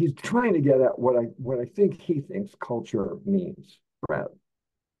 He's trying to get at what I think he thinks culture means, Brad.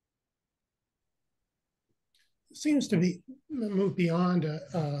 It seems to be moved beyond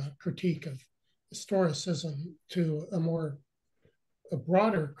a critique of historicism to a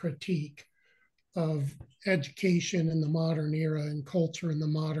broader critique of education in the modern era and culture in the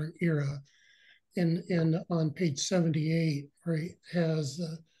modern era. And on page 78, where he has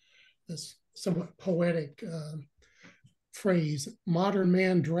this somewhat poetic phrase, modern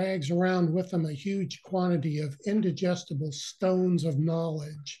man drags around with him a huge quantity of indigestible stones of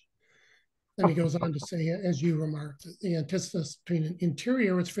knowledge. And he goes on to say, as you remarked, the antithesis between an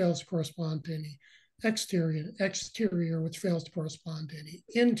interior which fails to correspond to any exterior which fails to correspond to any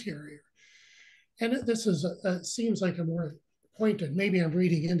interior. And this is seems like a more pointed, maybe I'm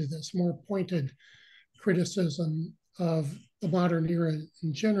reading into this, more pointed criticism of the modern era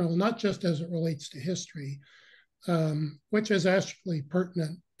in general, not just as it relates to history, which is actually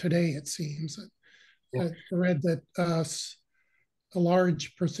pertinent today, it seems. Yeah. I read that a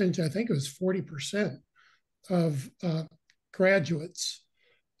large percentage, I think it was 40% of graduates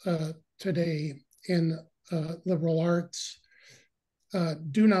today in liberal arts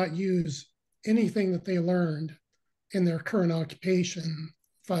do not use anything that they learned in their current occupation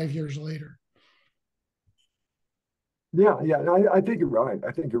 5 years later. Yeah, I think you're right.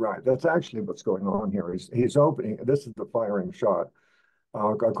 I think you're right. That's actually what's going on here. He's opening, this is the firing shot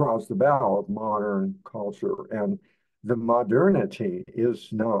across the bow of modern culture. And the modernity is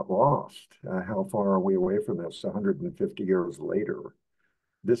not lost. How far are we away from this 150 years later?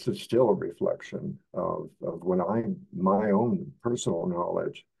 This is still a reflection of my own personal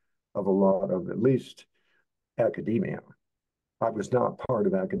knowledge of a lot of, at least, academia. I was not part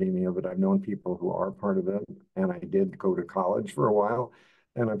of academia, but I've known people who are part of it. And I did go to college for a while.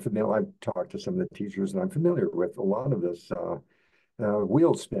 And I'm familiar, I've talked to some of the teachers, and I'm familiar with a lot of this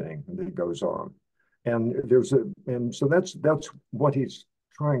wheel spinning that goes on. And so that's what he's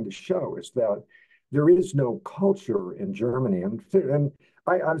trying to show is that there is no culture in Germany. And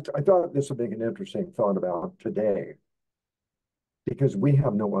I thought this would make an interesting thought about today, because we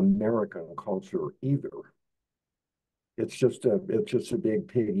have no American culture either. It's just a big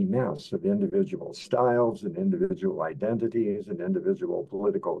piggy mess of individual styles and individual identities and individual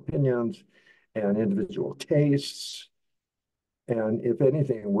political opinions and individual tastes. And if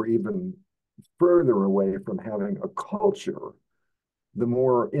anything, we're even further away from having a culture the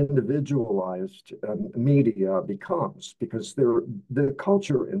more individualized media becomes, because the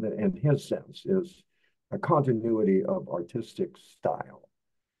culture in his sense is a continuity of artistic style.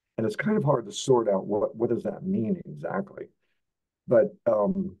 And it's kind of hard to sort out what does that mean exactly. But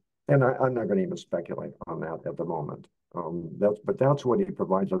and I'm not going to even speculate on that at the moment. But that's what he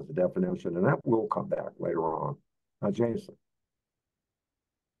provides as the definition, and that will come back later on. Jason.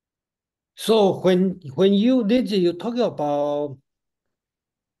 So when you did, you talk about,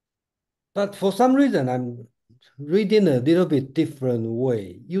 but for some reason I'm reading a little bit different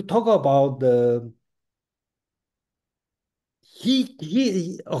way. You talk about the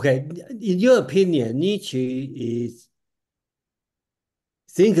okay. In your opinion, Nietzsche is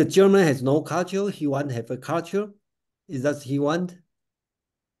think German has no culture. He want to have a culture. Is that he want?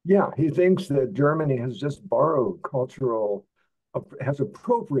 Yeah, he thinks that Germany has just borrowed has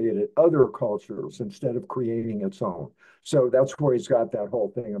appropriated other cultures instead of creating its own. So that's where he's got that whole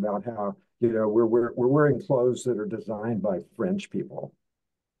thing about how, we're wearing clothes that are designed by French people.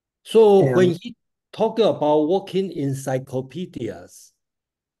 So And when he talk about working encyclopedias,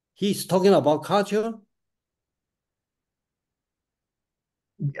 he's talking about culture.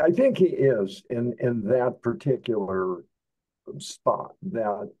 I think he is in that particular spot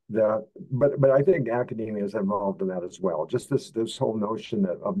but I think academia is involved in that as well. Just this whole notion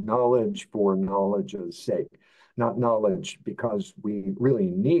of knowledge for knowledge's sake, not knowledge because we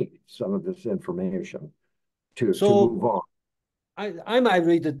really need some of this information to move on. I might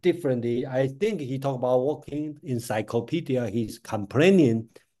read it differently. I think he talked about working encyclopedia. He's complaining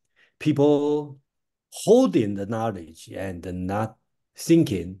people holding the knowledge and not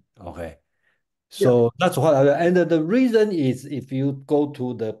thinking. Okay. So yeah, that's what and the reason is if you go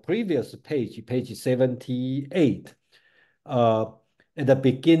to the previous page, page 78, at the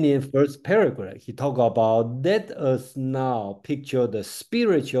beginning, first paragraph, he talked about let us now picture the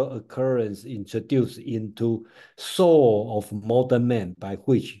spiritual occurrence introduced into soul of modern man by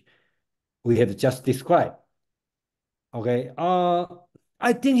which we have just described. Okay.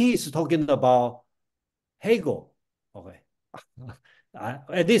 I think he is talking about Hegel. Okay.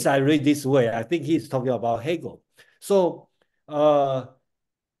 At least I read this way. I think he's talking about Hegel. So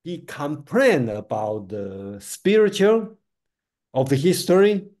he complained about the spiritual of the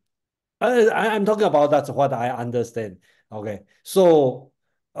history. I'm talking about that's what I understand. Okay. So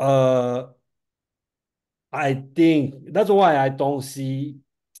I think that's why I don't see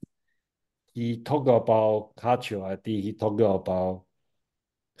he talk about culture. I think he talk about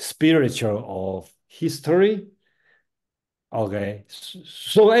spiritual of history. Okay,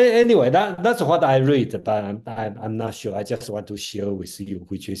 so anyway, that's what I read, but I'm not sure. I just want to share with you,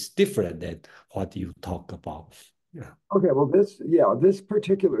 which is different than what you talk about. Yeah. Okay, well, this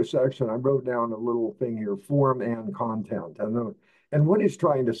particular section, I wrote down a little thing here: form and content, and what he's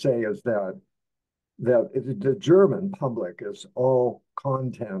trying to say is that the German public is all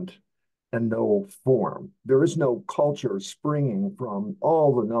content and no form. There is no culture springing from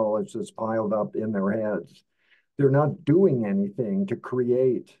all the knowledge that's piled up in their heads. They're not doing anything to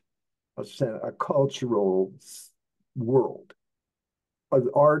create a cultural world.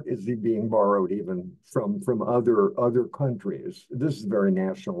 Art is being borrowed even from other countries. This is very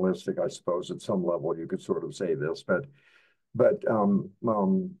nationalistic, I suppose. At some level, you could sort of say this, but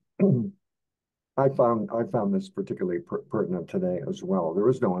I found this particularly pertinent today as well. There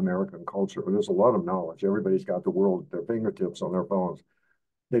is no American culture. There's a lot of knowledge. Everybody's got the world at their fingertips on their phones.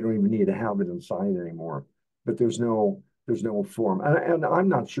 They don't even need to have it inside anymore. But there's no form, and I'm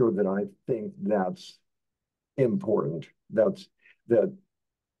not sure that I think that's important. That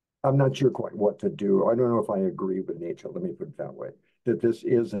I'm not sure quite what to do. I don't know if I agree with Nietzsche. Let me put it that way. That this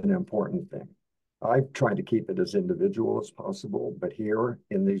is an important thing. I've tried to keep it as individual as possible, but here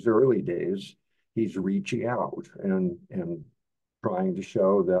in these early days, he's reaching out and trying to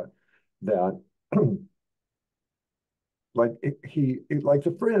show that like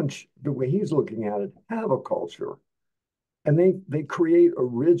the French, the way he's looking at it, have a culture, and they create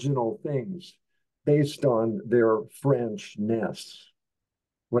original things based on their Frenchness,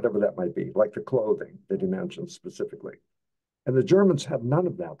 whatever that might be, like the clothing that he mentioned specifically. And the Germans have none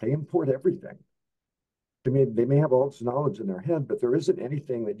of that. They import everything. they may have all this knowledge in their head, but there isn't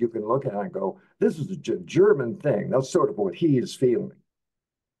anything that you can look at and go, this is a German thing. That's sort of what he is feeling.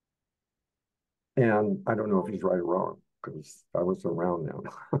 And I don't know if he's right or wrong, because I was around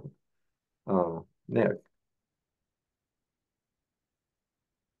now. Nick.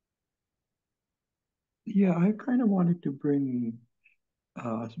 Yeah, I kind of wanted to bring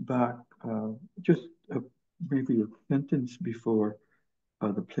us back just maybe a sentence before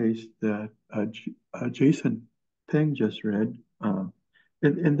the place that Jason Peng just read.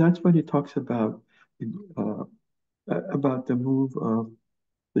 And that's when he talks uh, about the move of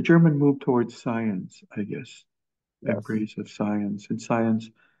the German move towards science, I guess, Yes. embrace of science and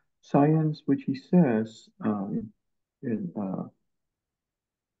science, which he says in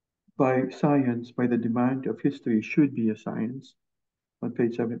by science, by the demand of history, should be a science on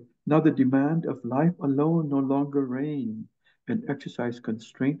page 7. Now the demand of life alone no longer reign and exercise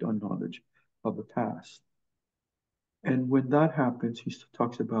constraint on knowledge of the past. And when that happens, he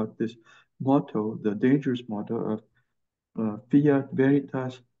talks about this motto, the dangerous motto of fiat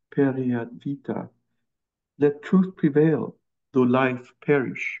veritas periat vita. Let truth prevail, though life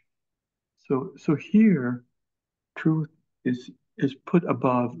perish. So here, truth is put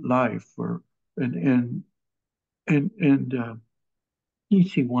above life, and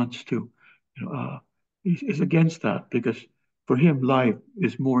Nietzsche wants to, is against that because for him life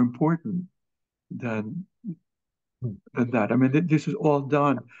is more important than that. I mean, this is all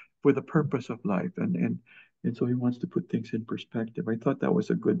done for the purpose of life, and so he wants to put things in perspective. I thought that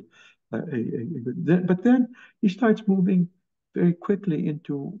was a good, good. But then he starts moving very quickly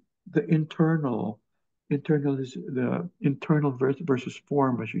into the internal is the internal versus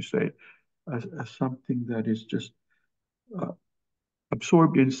form, as you say, as something that is just uh,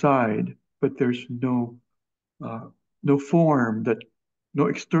 absorbed inside, but there's uh, no form that, no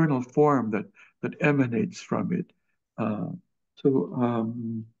external form that emanates from it. Uh,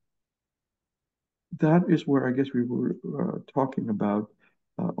 so that is where I guess we were talking about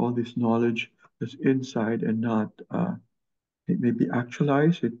all this knowledge that's inside and not it may be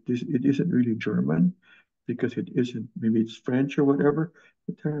actualized. It isn't really German because it isn't. Maybe it's French or whatever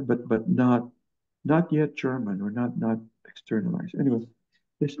the term, but not yet German or not externalized. Anyway,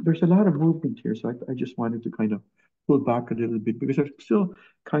 there's a lot of movement here, so I just wanted to kind of pull back a little bit because I'm still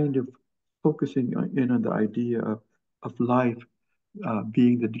kind of focusing in on the idea of life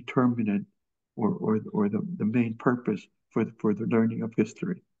being the determinant or the main purpose for the learning of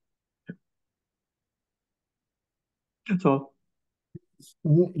history. That's all.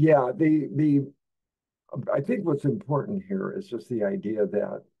 Yeah, I think what's important here is just the idea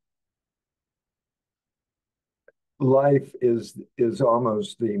that life is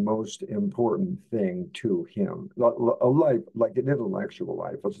almost the most important thing to him. A life, like an intellectual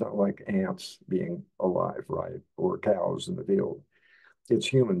life. It's not like ants being alive, right? Or cows in the field. It's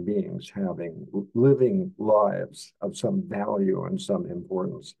human beings having living lives of some value and some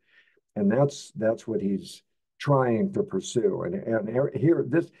importance. And that's what he's trying to pursue. And here,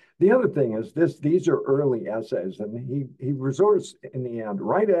 the other thing is these are early essays, and he resorts in the end,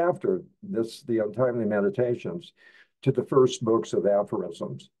 right after this, the Untimely Meditations, to the first books of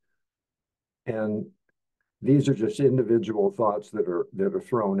aphorisms. And these are just individual thoughts that are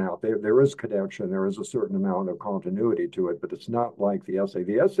thrown out. There is connection, there is a certain amount of continuity to it, but it's not like the essay.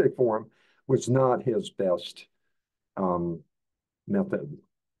 The essay form was not his best method,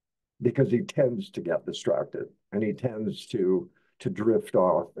 because he tends to get distracted and he tends to drift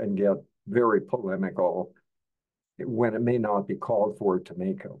off and get very polemical when it may not be called for to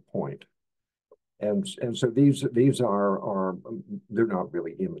make a point. And so these are they're not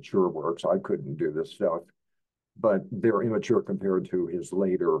really immature works. I couldn't do this stuff, but they're immature compared to his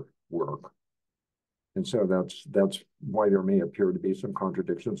later work. And so that's why there may appear to be some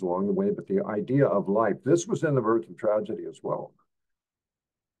contradictions along the way. But the idea of life, this was in The Birth of Tragedy as well,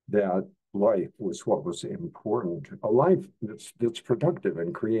 that life was what was important, a life that's productive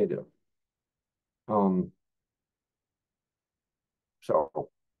and creative. So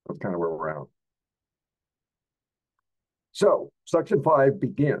that's kind of where we're at. So section 5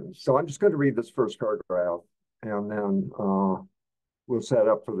 begins. So I'm just going to read this first paragraph, and then we'll set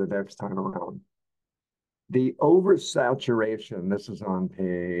up for the next time around. The oversaturation, this is on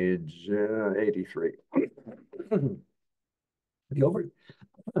page 83.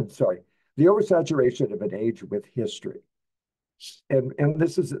 The oversaturation of an age with history. And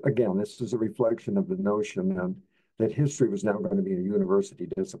this is, again, this is a reflection of the notion that history was now going to be a university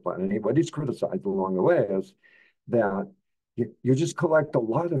discipline. And what he's criticized along the way is that you just collect a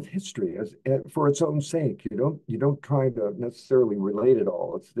lot of history as for its own sake. You don't try to necessarily relate it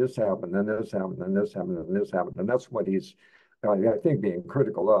all. It's this happened, then this happened, then this happened, then this happened, and that's what he's, I think, being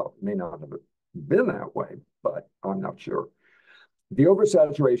critical of. May not have been that way, but I'm not sure. The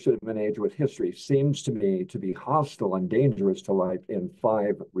oversaturation of an age with history seems to me to be hostile and dangerous to life in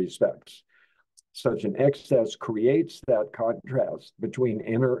 5 respects. Such an excess creates that contrast between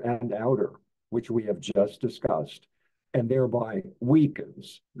inner and outer, which we have just discussed, and thereby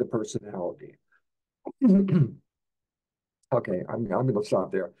weakens the personality. Okay, I'm going to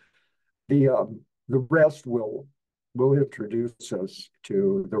stop there. The rest will introduce us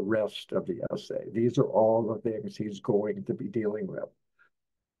to the rest of the essay. These are all the things he's going to be dealing with.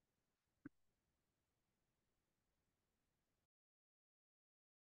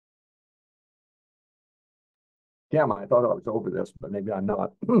 Damn, I thought I was over this, but maybe I'm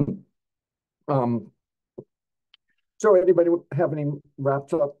not. So anybody have any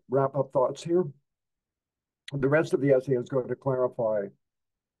wrap up thoughts here? The rest of the essay is going to clarify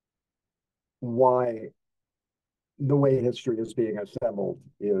why the way history is being assembled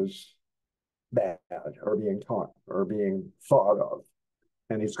is bad, or being taught, or being thought of.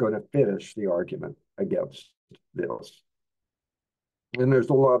 And he's going to finish the argument against this. And there's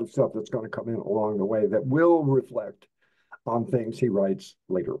a lot of stuff that's going to come in along the way that will reflect on things he writes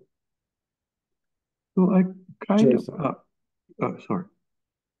later. So I kind Jason. of, sorry.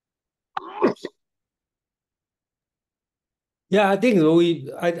 Yeah, I think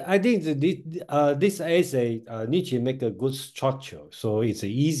I think this essay Nietzsche make a good structure, so it's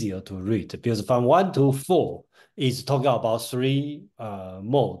easier to read because from 1 to 4 is talking about 3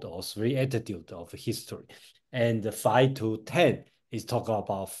 mode or 3 attitude of history, and 5 to 10 is talking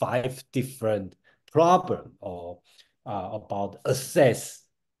about 5 different problem or about assess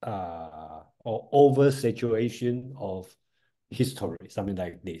or oversaturation of history, something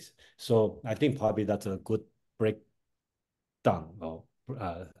like this. So I think probably that's a good break done. Or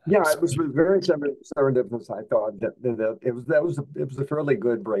yeah, it was very serendipitous. I thought that it was a fairly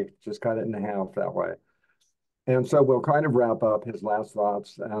good break, just cut it in half that way. And so we'll kind of wrap up his last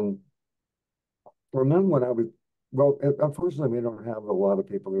thoughts. And remember when I was, well, unfortunately, we don't have a lot of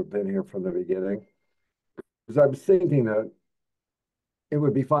people who've been here from the beginning. Because I was thinking that it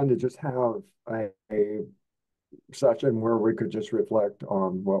would be fun to just have a session where we could just reflect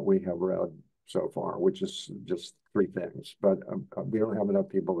on what we have read so far, which is just 3 things. But we don't have enough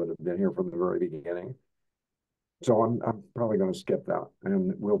people that have been here from the very beginning. So I'm probably going to skip that,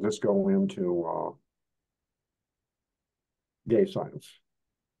 and we'll just go into gay science.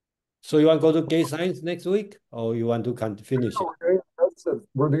 So you want to go to gay science next week, or you want to finish it?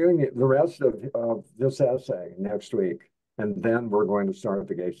 We're doing the rest of this essay next week, and then we're going to start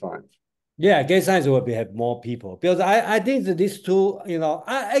the gay science. Yeah, gay science will have more people because I think that these 2,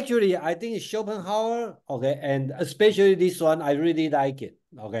 I think Schopenhauer, okay, and especially this one, I really like it,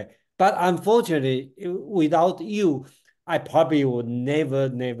 okay. But unfortunately, without you, I probably would never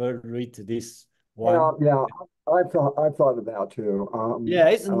read this one. Yeah, I've thought of that too. Yeah,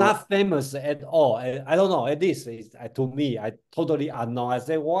 it's not famous at all. I don't know. At least to me, I totally unknown. I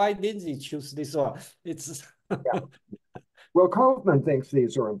say, why didn't he choose this one? It's yeah. Well, Kaufman thinks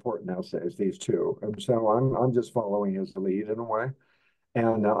these are important essays, these 2, and so I'm just following his lead in a way.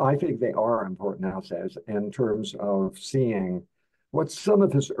 And I think they are important essays in terms of seeing what some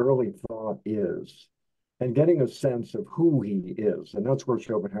of his early thought is and getting a sense of who he is. And that's where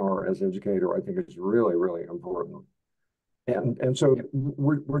Schopenhauer as educator, I think, is really, really important. And so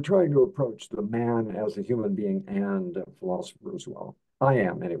we're trying to approach the man as a human being and a philosopher as well. I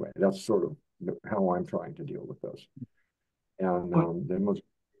am, anyway. That's sort of how I'm trying to deal with this. And then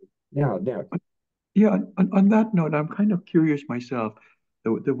yeah. Yeah, on that note, I'm kind of curious myself,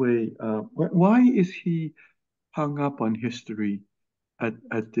 the way, why is he hung up on history at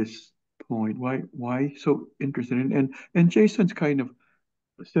this point? Why so interested in, and Jason's kind of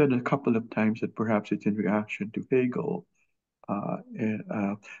said a couple of times that perhaps it's in reaction to Hegel,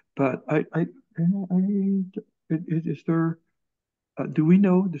 but is there, do we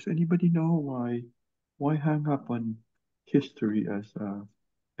know, does anybody know why hang up on history as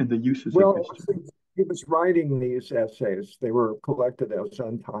and the uses of history? He was writing these essays. They were collected as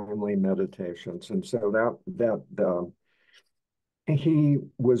untimely meditations, and so he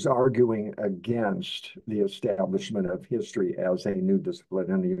was arguing against the establishment of history as a new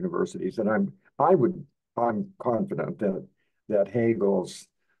discipline in the universities. And I'm confident that Hegel's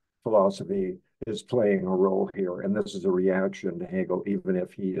philosophy is playing a role here, and this is a reaction to Hegel, even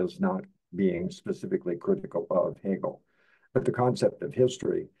if he is not being specifically critical of Hegel. But the concept of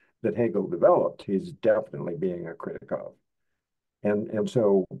history that Hegel developed, he's definitely being a critic of. And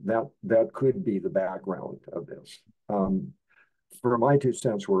so that could be the background of this. For my 2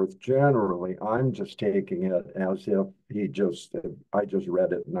 cents worth, generally, I'm just taking it as if I just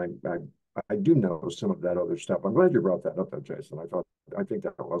read it, and I do know some of that other stuff. I'm glad you brought that up, though, Jason. I think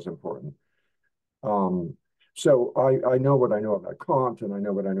that was important. So I know what I know about Kant, and I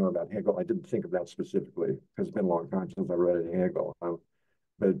know what I know about Hegel. I didn't think of that specifically because it's been a long time since I read Hegel.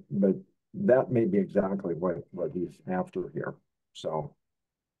 But that may be exactly what he's after here. So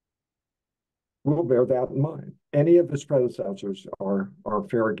we'll bear that in mind. Any of his predecessors are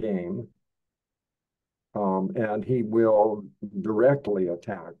fair game. And he will directly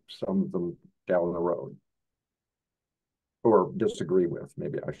attack some of them down the road. Or disagree with,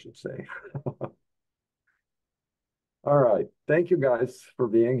 maybe I should say. All right. Thank you guys for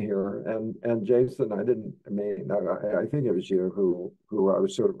being here. And Jason, I think it was you who I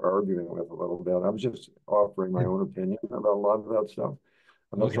was sort of arguing with a little bit. I was just offering my own opinion about a lot of that stuff.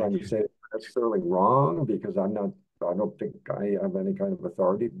 I'm not trying to say it's necessarily wrong, because I don't think I have any kind of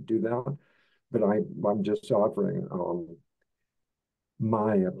authority to do that. But I'm just offering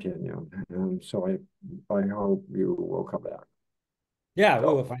my opinion. And so I hope you will come back. Yeah, we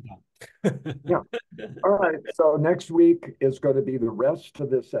will find out. Yeah. All right. So next week is going to be the rest of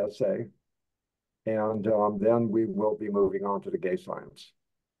this essay. And then we will be moving on to the gay science,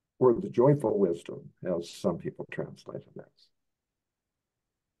 or the joyful wisdom, as some people translate it as.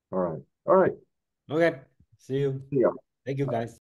 All right. All right. Okay. See you. See ya. Thank you, guys.